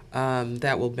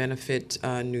that will benefit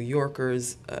New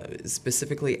Yorkers,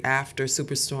 specifically after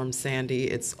Superstorm Sandy.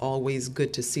 It's always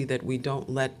good to see that we don't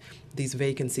let these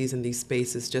vacancies in these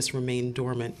spaces just remain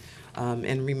dormant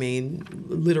and remain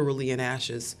literally in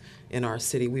ashes in our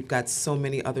city. We've got so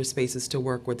many other spaces to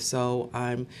work with, so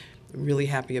I'm really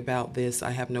happy about this.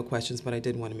 I have no questions, but I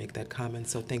did want to make that comment,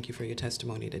 so thank you for your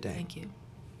testimony today. Thank you.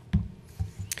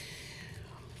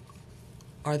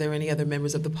 Are there any other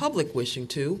members of the public wishing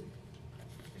to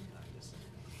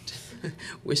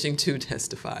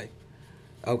testify?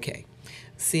 Okay.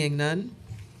 Seeing none,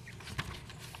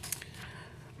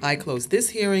 I close this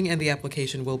hearing and the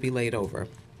application will be laid over.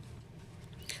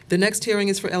 The next hearing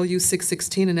is for LU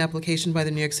 616, an application by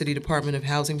the New York City Department of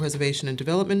Housing Preservation and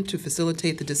Development to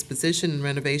facilitate the disposition and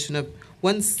renovation of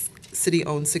one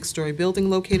city-owned six-story building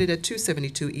located at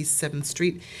 272 East 7th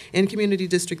Street in Community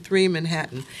District 3,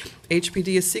 Manhattan.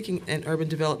 HPD is seeking an Urban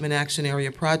Development Action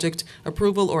Area Project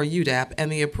approval, or UDAP, and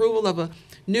the approval of a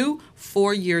new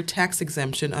 4-year tax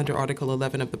exemption under Article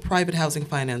 11 of the Private Housing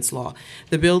Finance Law.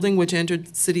 The building, which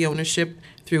entered city ownership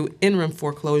through interim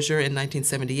foreclosure in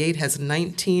 1978, has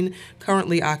 19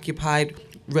 currently occupied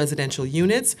residential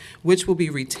units, which will be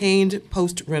retained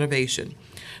post-renovation.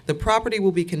 The property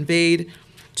will be conveyed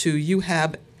to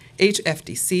UHAB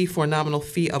HFDC for a nominal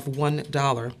fee of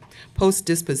 $1.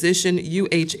 Post-disposition,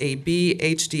 UHAB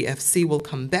HDFC will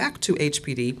come back to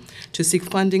HPD to seek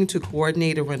funding to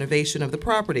coordinate a renovation of the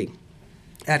property.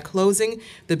 At closing,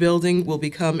 the building will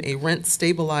become a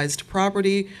rent-stabilized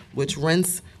property, which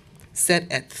rents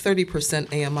set at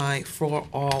 30% AMI for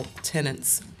all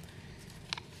tenants.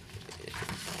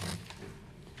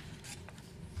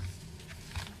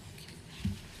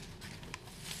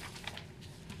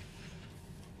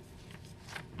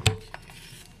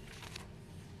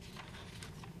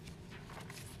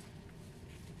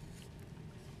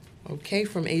 Okay,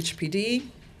 from HPD,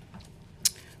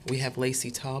 we have Lacey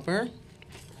Tauber,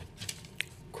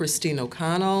 Christine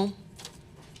O'Connell,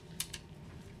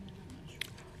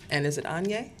 and is it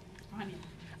Anya?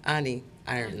 Ani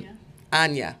Iron.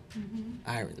 Anya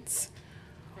Irons.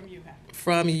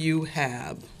 From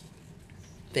UHAB.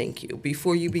 Thank you.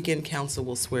 Before you begin, counsel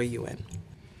will swear you in.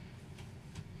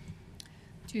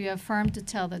 Do you affirm to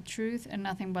tell the truth and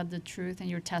nothing but the truth in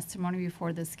your testimony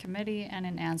before this committee and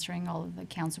in answering all of the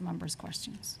council members'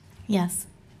 questions? Yes.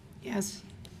 Yes.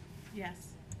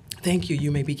 Yes. Thank you.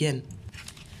 You may begin.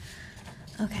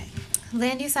 Okay.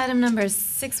 Land use item number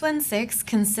 616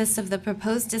 consists of the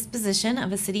proposed disposition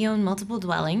of a city-owned multiple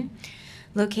dwelling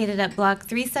located at Block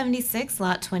 376,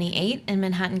 Lot 28 in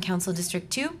Manhattan Council District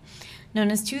 2,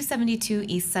 known as 272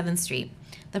 East 7th Street.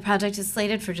 The project is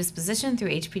slated for disposition through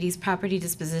HPD's Property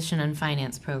Disposition and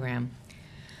Finance Program.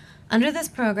 Under this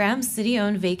program,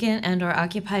 city-owned vacant and/or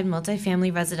occupied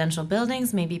multifamily residential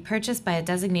buildings may be purchased by a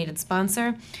designated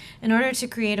sponsor in order to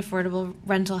create affordable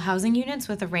rental housing units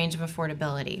with a range of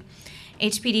affordability.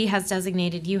 HPD has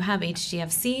designated UHAB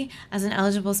HDFC as an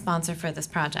eligible sponsor for this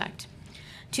project.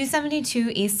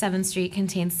 272 East 7th Street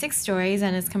contains 6 stories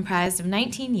and is comprised of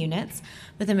 19 units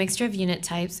with a mixture of unit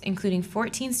types, including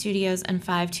 14 studios and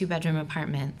 5 two-bedroom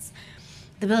apartments.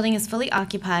 The building is fully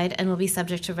occupied and will be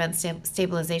subject to rent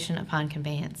stabilization upon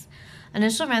conveyance.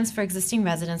 Initial rents for existing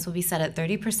residents will be set at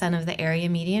 30% of the area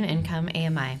median income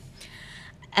AMI.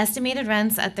 Estimated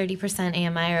rents at 30%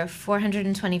 AMI are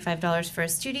 $425 for a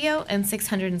studio and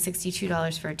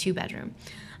 $662 for a two-bedroom.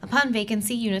 Upon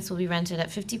vacancy, units will be rented at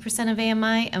 50% of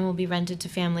AMI and will be rented to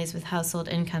families with household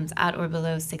incomes at or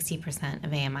below 60%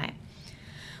 of AMI.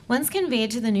 Once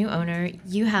conveyed to the new owner,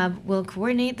 UHAB will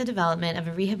coordinate the development of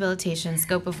a rehabilitation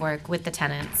scope of work with the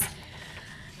tenants.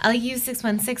 LU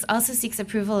 616 also seeks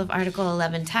approval of Article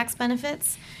 11 tax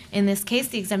benefits. In this case,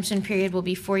 the exemption period will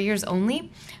be 4 years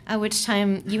only, at which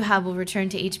time UHAB will return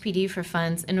to HPD for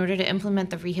funds in order to implement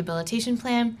the rehabilitation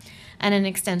plan and an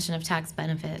extension of tax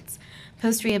benefits.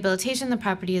 Post-rehabilitation, the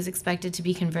property is expected to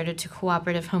be converted to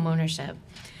cooperative homeownership.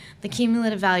 The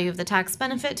cumulative value of the tax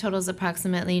benefit totals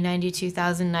approximately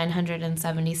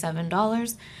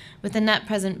 $92,977, with a net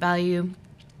present value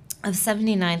of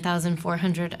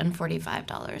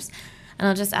 $79,445. And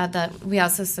I'll just add that we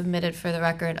also submitted for the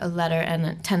record a letter and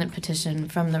a tenant petition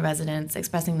from the residents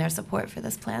expressing their support for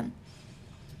this plan.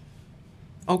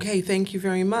 Okay, thank you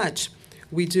very much.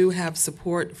 We do have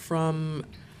support from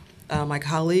my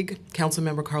colleague,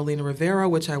 Councilmember Carlina Rivera,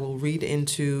 which I will read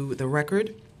into the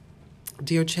record.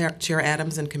 Dear Chair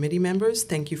Adams and committee members,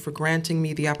 thank you for granting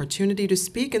me the opportunity to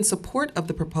speak in support of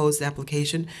the proposed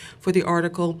application for the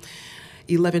Article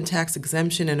 11 Tax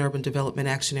Exemption and Urban Development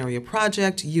Action Area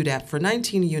Project, UDAP, for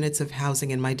 19 units of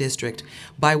housing in my district.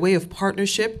 By way of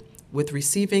partnership with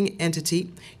receiving entity,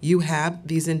 UHAB,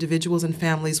 these individuals and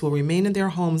families will remain in their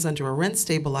homes under a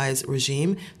rent-stabilized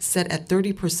regime set at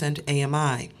 30%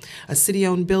 AMI. A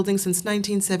city-owned building since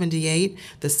 1978,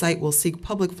 the site will seek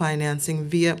public financing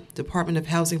via Department of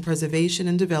Housing Preservation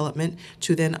and Development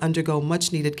to then undergo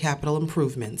much-needed capital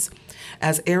improvements.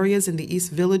 As areas in the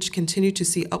East Village continue to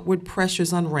see upward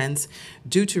pressures on rents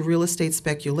due to real estate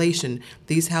speculation,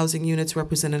 these housing units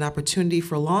represent an opportunity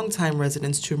for longtime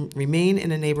residents to remain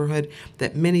in a neighborhood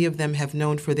that many of them have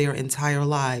known for their entire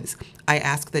lives. I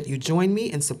ask that you join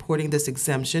me in supporting this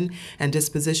exemption and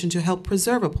disposition to help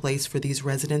preserve a place for these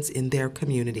residents in their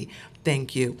community.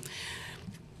 Thank you.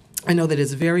 I know that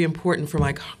it's very important for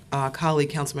my colleague,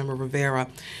 Councilmember Rivera,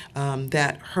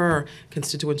 that her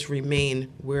constituents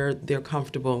remain where they're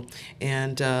comfortable.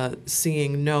 And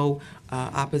seeing no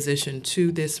opposition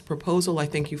to this proposal, I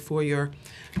thank you for your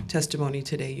testimony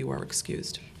today. You are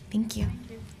excused. Thank you.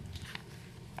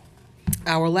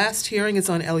 Our last hearing is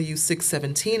on LU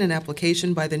 617, an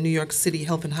application by the New York City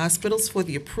Health and Hospitals for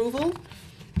the approval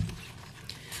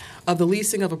of the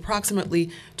leasing of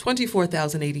approximately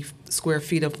 24,080 square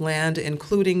feet of land,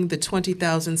 including the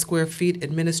 20,000 square feet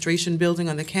administration building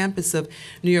on the campus of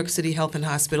New York City Health and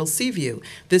Hospital Seaview.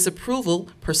 This approval,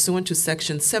 pursuant to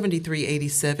Section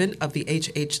 7387 of the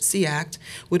HHC Act,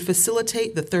 would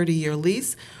facilitate the 30-year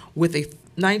lease with a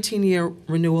 19-year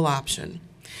renewal option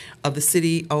of the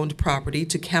city-owned property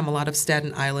to Camelot of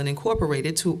Staten Island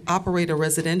Incorporated to operate a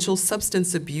residential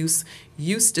substance abuse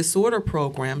use disorder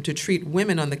program to treat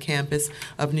women on the campus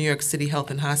of New York City Health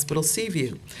and Hospital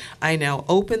Seaview. I now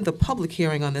open the public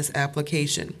hearing on this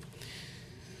application.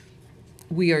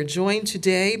 We are joined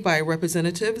today by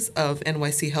representatives of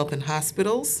NYC Health and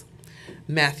Hospitals,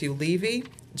 Matthew Levy,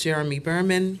 Jeremy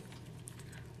Berman,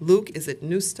 Luke, is it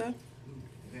Nusta?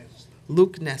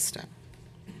 Luke Nesta,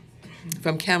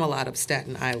 from Camelot of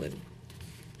Staten Island.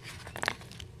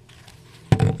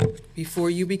 Before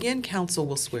you begin, counsel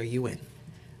will swear you in.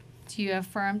 Do you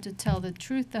affirm to tell the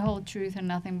truth, the whole truth, and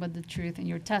nothing but the truth in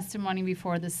your testimony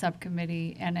before the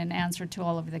subcommittee and in answer to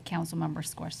all of the council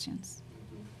members' questions?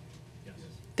 Yes.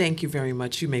 Thank you very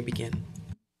much. You may begin.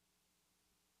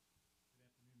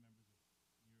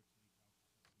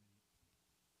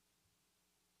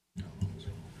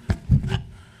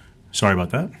 Sorry about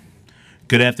that.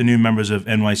 Good afternoon, members of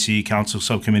NYC Council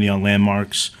Subcommittee on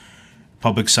Landmarks,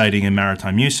 Public Siting, and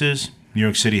Maritime Uses. New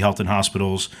York City Health and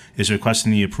Hospitals is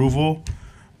requesting the approval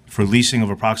for leasing of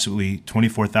approximately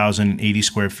 24,080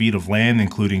 square feet of land,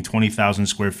 including 20,000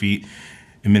 square feet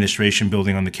administration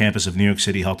building on the campus of New York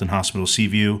City Health and Hospital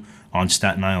Seaview on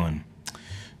Staten Island.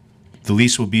 The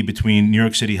lease will be between New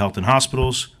York City Health and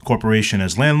Hospitals Corporation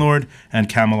as landlord and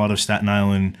Camelot of Staten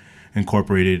Island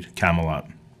Incorporated Camelot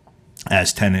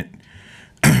as tenant.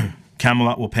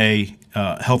 Camelot will pay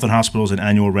Health and Hospitals an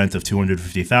annual rent of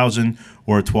 $250,000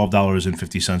 or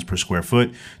 $12.50 per square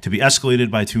foot to be escalated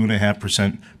by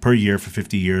 2.5% per year for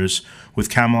 50 years, with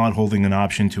Camelot holding an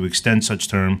option to extend such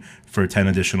term for 10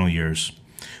 additional years.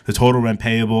 The total rent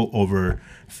payable over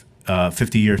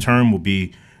 50-year term will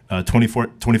be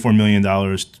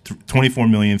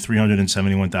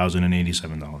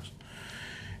 $24,371,087.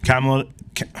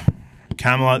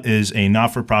 Camelot is a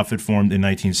not-for-profit formed in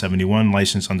 1971,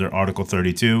 licensed under Article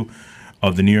 32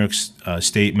 of the New York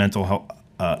State Mental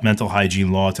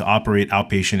Hygiene Law to operate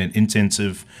outpatient and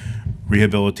intensive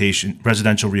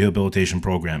residential rehabilitation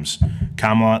programs.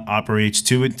 Camelot operates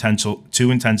two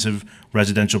intensive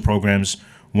residential programs,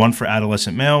 one for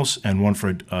adolescent males and one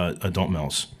for adult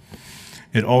males.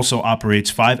 It also operates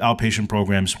 5 outpatient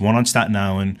programs, one on Staten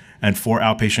Island, and 4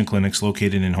 outpatient clinics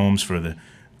located in homes for the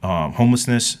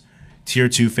homelessness, Tier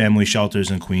 2 family shelters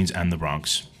in Queens and the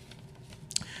Bronx.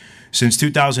 Since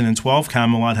 2012,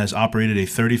 Camelot has operated a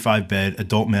 35-bed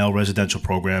adult male residential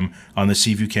program on the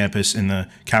Seaview campus in the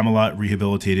Camelot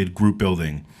Rehabilitated Group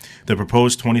Building. The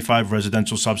proposed 25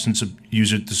 residential substance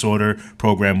use disorder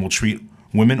program will treat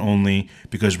women only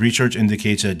because research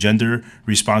indicates that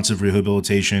gender-responsive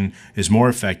rehabilitation is more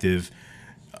effective.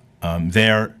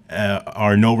 There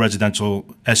are no residential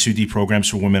SUD programs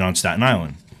for women on Staten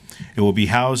Island. It will be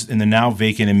housed in the now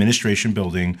vacant administration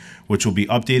building, which will be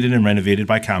updated and renovated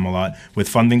by Camelot with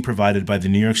funding provided by the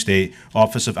New York State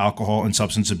Office of Alcohol and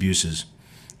Substance Abuses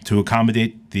to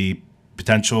accommodate the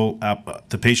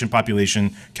patient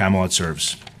population Camelot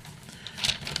serves.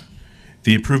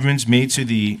 The improvements made to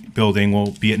the building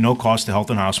will be at no cost to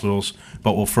Health and Hospitals,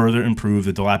 but will further improve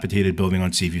the dilapidated building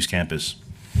on Seaview's campus.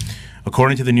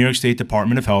 According to the New York State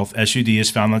Department of Health, SUD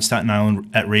is found on Staten Island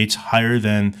at rates higher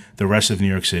than the rest of New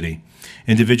York City.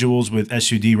 Individuals with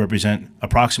SUD represent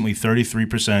approximately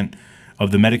 33%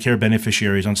 of the Medicare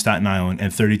beneficiaries on Staten Island,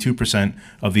 and 32%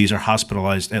 of these are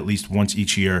hospitalized at least once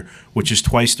each year, which is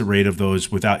twice the rate of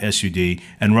those without SUD,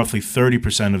 and roughly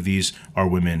 30% of these are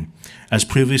women. As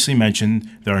previously mentioned,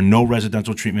 there are no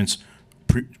residential treatment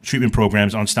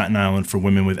programs on Staten Island for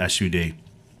women with SUD.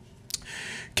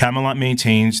 Camelot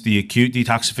maintains the acute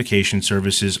detoxification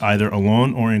services either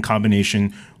alone or in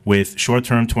combination with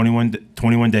short-term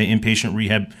 21-day inpatient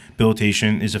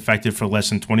rehabilitation is effective for less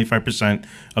than 25%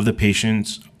 of the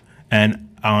patients, and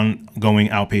ongoing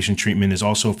outpatient treatment is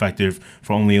also effective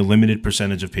for only a limited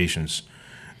percentage of patients.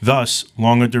 Thus,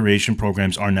 longer duration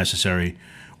programs are necessary.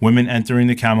 Women entering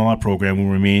the Camelot program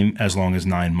will remain as long as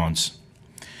 9 months.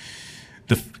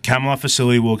 The Camelot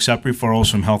facility will accept referrals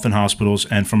from Health and Hospitals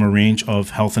and from a range of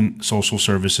health and social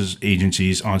services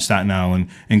agencies on Staten Island,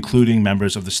 including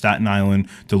members of the Staten Island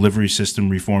Delivery System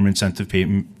Reform Incentive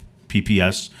Payment,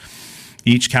 PPS.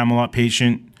 Each Camelot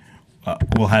patient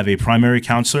will have a primary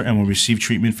counselor and will receive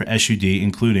treatment for SUD,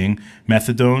 including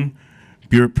methadone,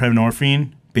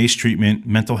 buprenorphine, base treatment,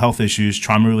 mental health issues,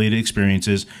 trauma-related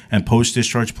experiences, and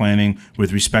post-discharge planning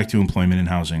with respect to employment and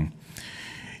housing.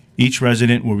 Each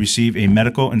resident will receive a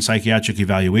medical and psychiatric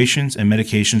evaluations, and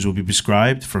medications will be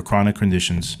prescribed for chronic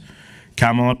conditions.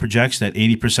 Camelot projects that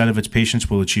 80% of its patients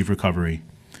will achieve recovery.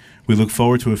 We look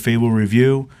forward to a favorable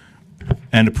review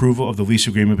and approval of the lease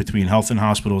agreement between Health and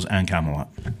Hospitals and Camelot.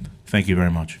 Thank you very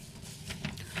much.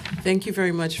 Thank you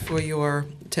very much for your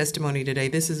testimony today.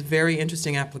 This is a very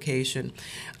interesting application.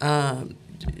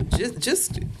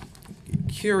 Just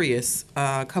curious,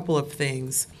 a couple of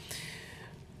things.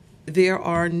 There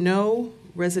are no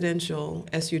residential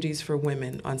SUDs for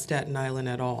women on Staten Island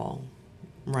at all,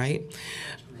 right?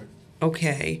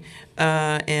 Okay.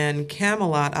 And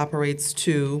Camelot operates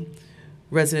 2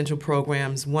 residential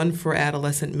programs, one for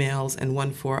adolescent males and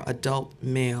one for adult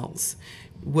males.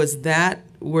 Were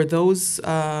those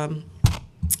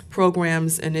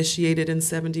programs initiated in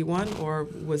 71, or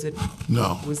was it?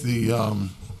 No, the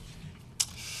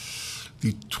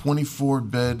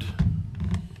 24-bed.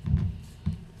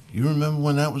 You remember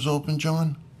when that was open,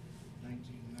 John?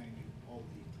 1990. Oh,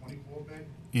 the 24-bed?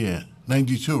 Yeah,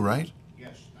 92, right?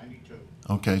 Yes, 92.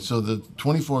 Okay, so the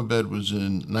 24-bed was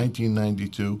in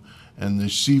 1992, and the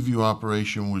Seaview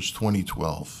operation was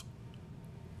 2012.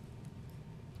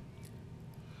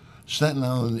 Staten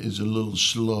Island is a little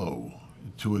slow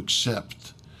to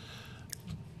accept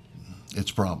its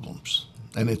problems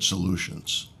and its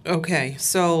solutions. Okay,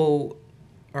 so,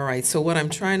 all right, so what I'm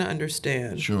trying to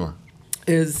understand. Sure.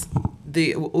 Is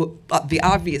the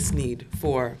obvious need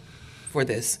for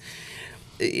this,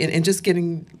 and just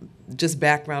getting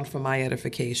background for my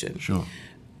edification. Sure.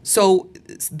 So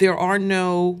there are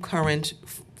no current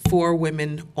for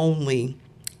women only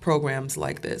programs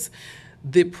like this.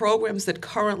 The programs that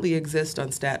currently exist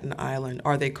on Staten Island,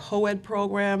 are they co-ed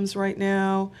programs right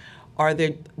now? Are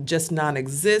they just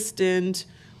non-existent?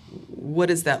 What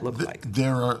does that look like?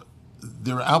 There are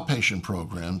outpatient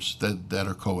programs that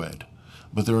are co-ed,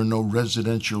 but there are no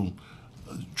residential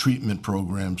treatment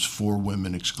programs for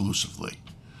women exclusively.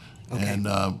 Okay. And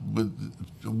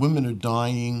women are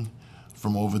dying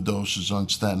from overdoses on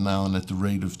Staten Island at the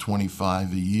rate of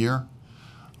 25 a year,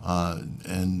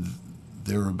 and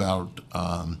there are about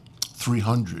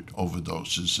 300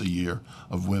 overdoses a year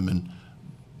of women,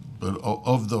 but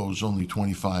of those, only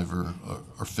 25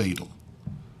 are fatal.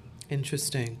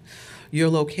 Interesting. Your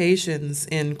locations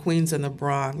in Queens and the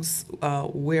Bronx,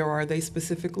 where are they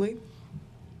specifically?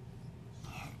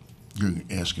 You're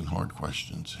asking hard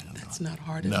questions. That's not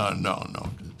hard No, enough. no.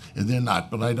 They're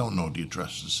not, but I don't know the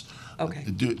addresses. Okay.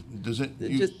 Do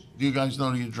you guys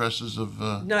know the addresses of?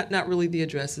 Not really the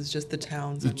addresses, just the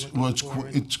towns.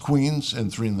 It's Queens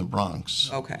and 3 in the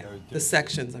Bronx. Okay. The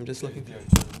sections, I'm just looking for.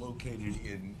 They're located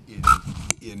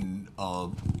in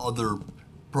other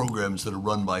programs that are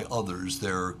run by others.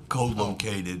 They're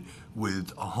co-located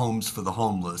with Homes for the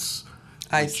Homeless.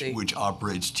 I see. Which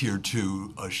operates Tier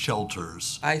 2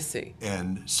 shelters. I see.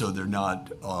 And so they're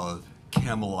not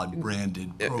Camelot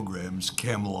branded programs.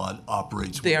 Camelot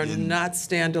operates They are within. not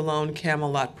standalone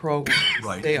Camelot programs.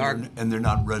 Right. They and they're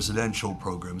not residential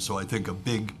programs. So I think a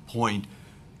big point,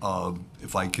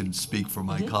 if I can speak for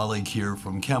my colleague here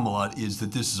from Camelot, is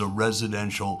that this is a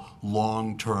residential,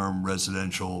 long-term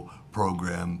residential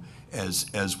program.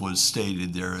 As was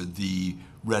stated there, the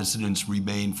residents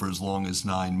remain for as long as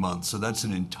 9 months. So that's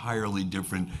an entirely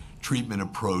different treatment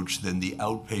approach than the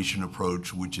outpatient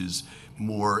approach, which is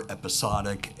more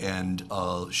episodic and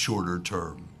shorter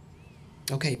term.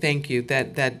 Okay, thank you.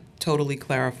 That totally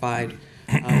clarified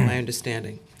my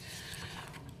understanding.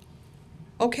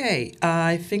 Okay,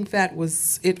 I think that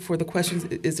was it for the questions.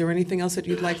 Is there anything else that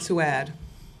you'd like to add?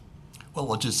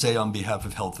 Well, I'll just say on behalf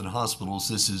of Health and Hospitals,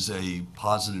 this is a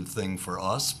positive thing for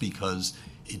us because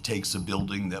it takes a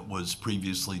building that was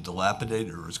previously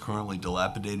dilapidated or is currently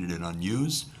dilapidated and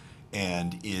unused,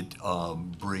 and it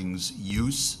brings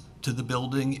use to the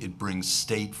building. It brings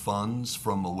state funds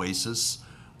from OASIS,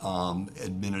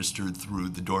 administered through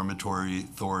the Dormitory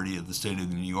Authority of the State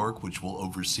of New York, which will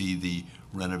oversee the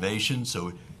renovation. So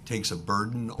it takes a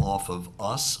burden off of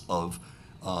us of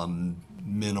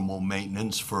minimal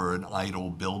maintenance for an idle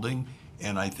building.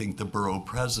 And I think the borough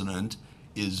president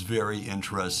is very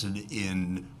interested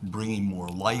in bringing more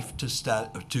life to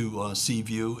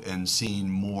Seaview and seeing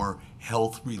more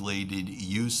health-related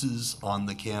uses on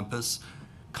the campus,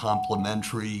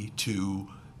 complementary to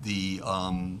the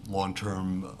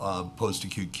long-term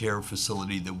post-acute care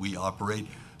facility that we operate.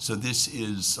 So this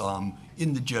is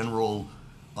in the general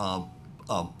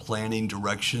planning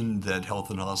direction that Health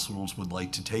and Hospitals would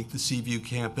like to take the Seaview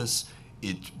campus.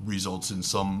 It results in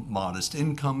some modest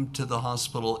income to the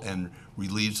hospital and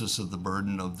relieves us of the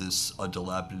burden of this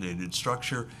dilapidated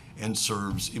structure and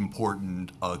serves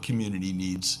important community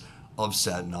needs of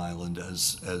Staten Island,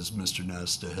 as Mr.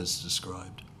 Nesta has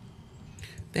described.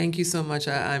 Thank you so much.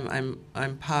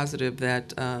 I'm positive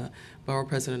that Borough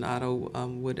President Otto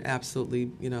would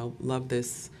absolutely, love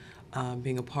this,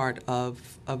 being a part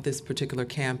of this particular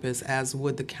campus, as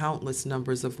would the countless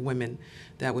numbers of women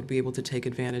that would be able to take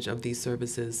advantage of these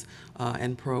services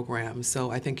and programs.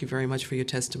 So I thank you very much for your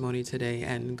testimony today,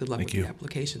 and good luck with the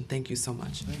application. Thank you so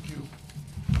much. Thank you.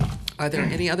 Are there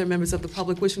any other members of the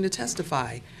public wishing to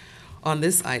testify on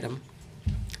this item?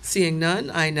 Seeing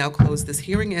none, I now close this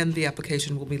hearing and the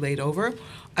application will be laid over.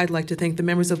 I'd like to thank the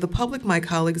members of the public, my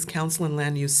colleagues, council, and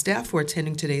land use staff for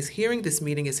attending today's hearing. This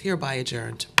meeting is hereby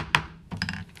adjourned.